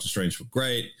Doctor Strange were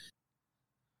great.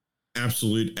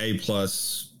 Absolute A+.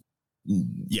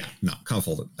 Yeah, no, can't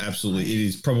fault it. Absolutely. It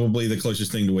is probably the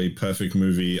closest thing to a perfect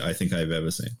movie I think I've ever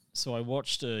seen. So I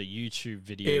watched a YouTube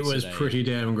video It was today. pretty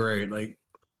damn great.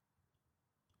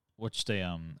 Watched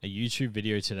a YouTube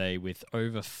video today with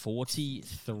over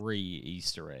 43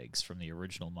 Easter eggs from the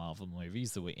original Marvel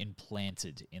movies that were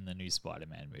implanted in the new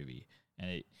Spider-Man movie.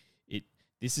 And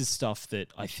this is stuff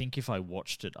that I think if I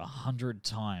watched it 100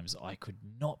 times, I could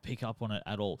not pick up on it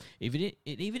at all. It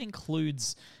even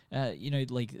includes,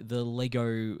 like the Lego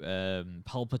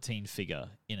Palpatine figure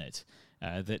in it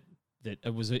that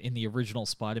was in the original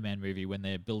Spider-Man movie when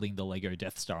they're building the Lego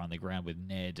Death Star on the ground with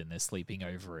Ned and they're sleeping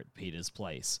over at Peter's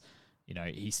place.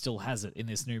 He still has it in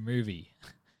this new movie.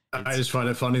 I just find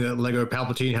it funny that Lego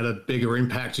Palpatine had a bigger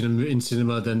impact in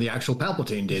cinema than the actual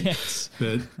Palpatine did. Yes.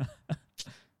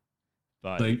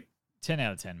 But 10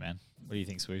 out of 10, man. What do you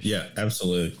think, Swoosh? Yeah,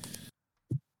 absolutely.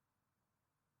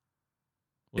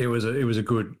 It was a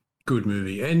good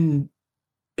movie, and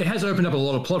it has opened up a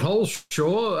lot of plot holes.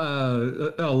 Sure,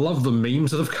 I love the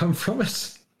memes that have come from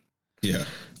it. Yeah,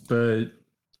 but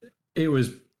it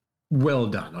was well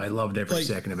done. I loved every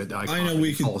second of it. I know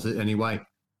we could fault it anyway.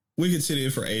 We could sit here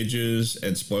for ages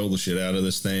and spoil the shit out of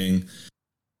this thing,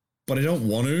 but I don't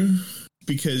want to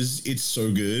because it's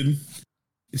so good.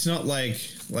 It's not like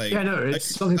yeah, no,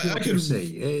 it's something I could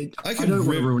see. I could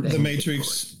rip The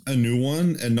Matrix a new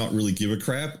one and not really give a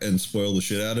crap and spoil the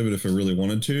shit out of it if I really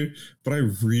wanted to, but I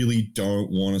really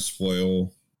don't want to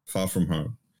spoil Far From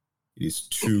Home. It is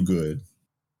too good.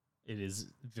 It is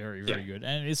very, very good.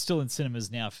 And it's still in cinemas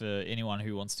now for anyone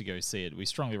who wants to go see it. We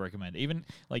strongly recommend. Even,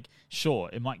 sure,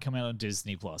 it might come out on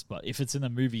Disney+, but if it's in the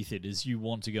movie theaters, you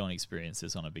want to go and experience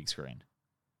this on a big screen.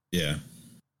 Yeah.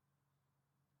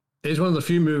 It's one of the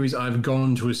few movies I've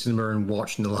gone to a cinema and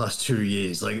watched in the last 2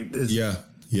 years.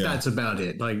 That's about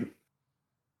it. I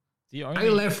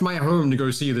left my home to go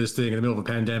see this thing in the middle of a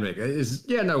pandemic.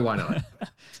 Why not?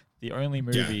 The only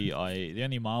the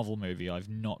only Marvel movie I've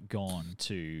not gone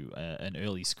to an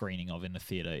early screening of in the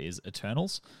theater is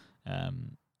Eternals,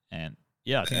 and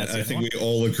yeah, I think we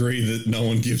all agree that no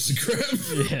one gives a crap.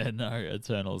 Yeah, no,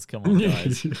 Eternals. Come on,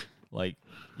 guys.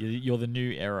 You're the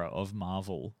new era of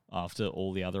Marvel after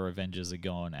all the other Avengers are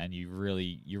gone, and you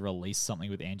release something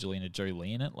with Angelina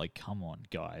Jolie in it. Come on,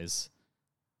 guys.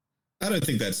 I don't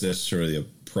think that's necessarily a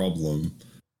problem.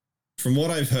 From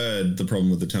what I've heard, the problem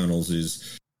with Eternals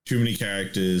is too many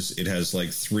characters. It has like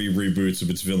 3 reboots of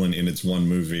its villain in its one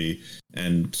movie,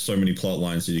 and so many plot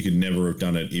lines that you could never have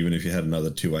done it, even if you had another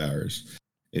 2 hours.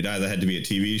 It either had to be a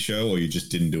TV show or you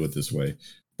just didn't do it this way.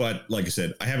 But like I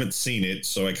said, I haven't seen it,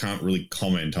 so I can't really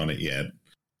comment on it yet.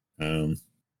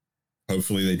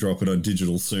 Hopefully they drop it on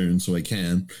digital soon, so I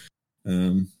can.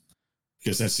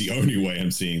 Because that's the only way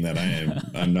I'm seeing that.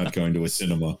 I'm not going to a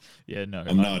cinema. Yeah, no,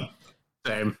 I'm not.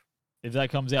 Same. If that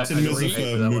comes out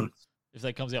free, if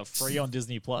that comes out free on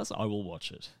Disney Plus, I will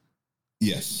watch it.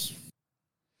 Yes.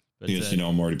 But, Because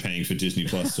I'm already paying for Disney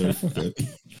Plus, so fuck it.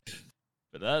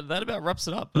 But that about wraps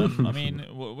it up. I mean,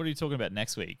 what are you talking about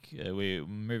next week? We're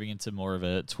moving into more of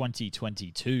a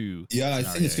 2022. Yeah, I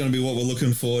think it's going to be what we're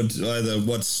looking forward to, either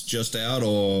what's just out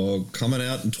or coming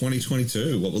out in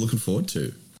 2022. What we're looking forward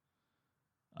to.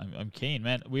 I'm keen,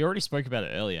 man. We already spoke about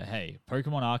it earlier. Hey,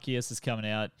 Pokemon Arceus is coming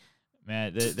out.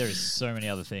 Man, there is so many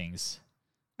other things.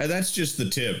 And that's just the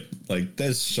tip. Like,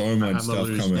 there's so much stuff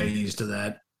coming. Days to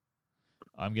that.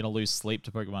 I'm going to lose sleep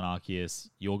to Pokemon Arceus.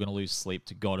 You're going to lose sleep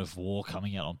to God of War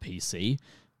coming out on PC.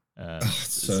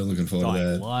 So looking forward to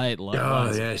that. Light,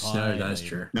 yes, no, that's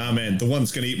true. Nah, man, the one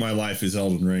that's going to eat my life is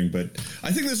Elden Ring, but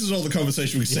I think this is all the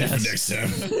conversation we save for next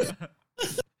time.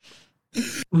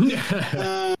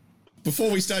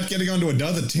 Before we start getting onto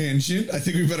another tangent, I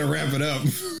think we better wrap it up.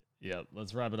 Yeah,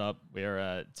 let's wrap it up.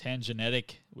 We're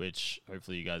Tangenetic, which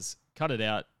hopefully you guys cut it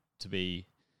out to be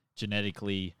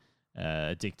genetically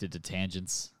addicted to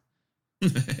tangents.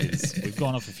 We've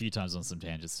gone off a few times on some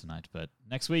tangents tonight, but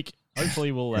next week,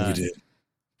 hopefully we'll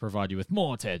provide you with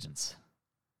more tangents.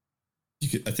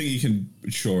 I think you can.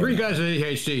 Sure. 3 guys with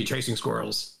ADHD chasing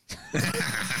squirrels.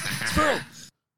 Squirrel!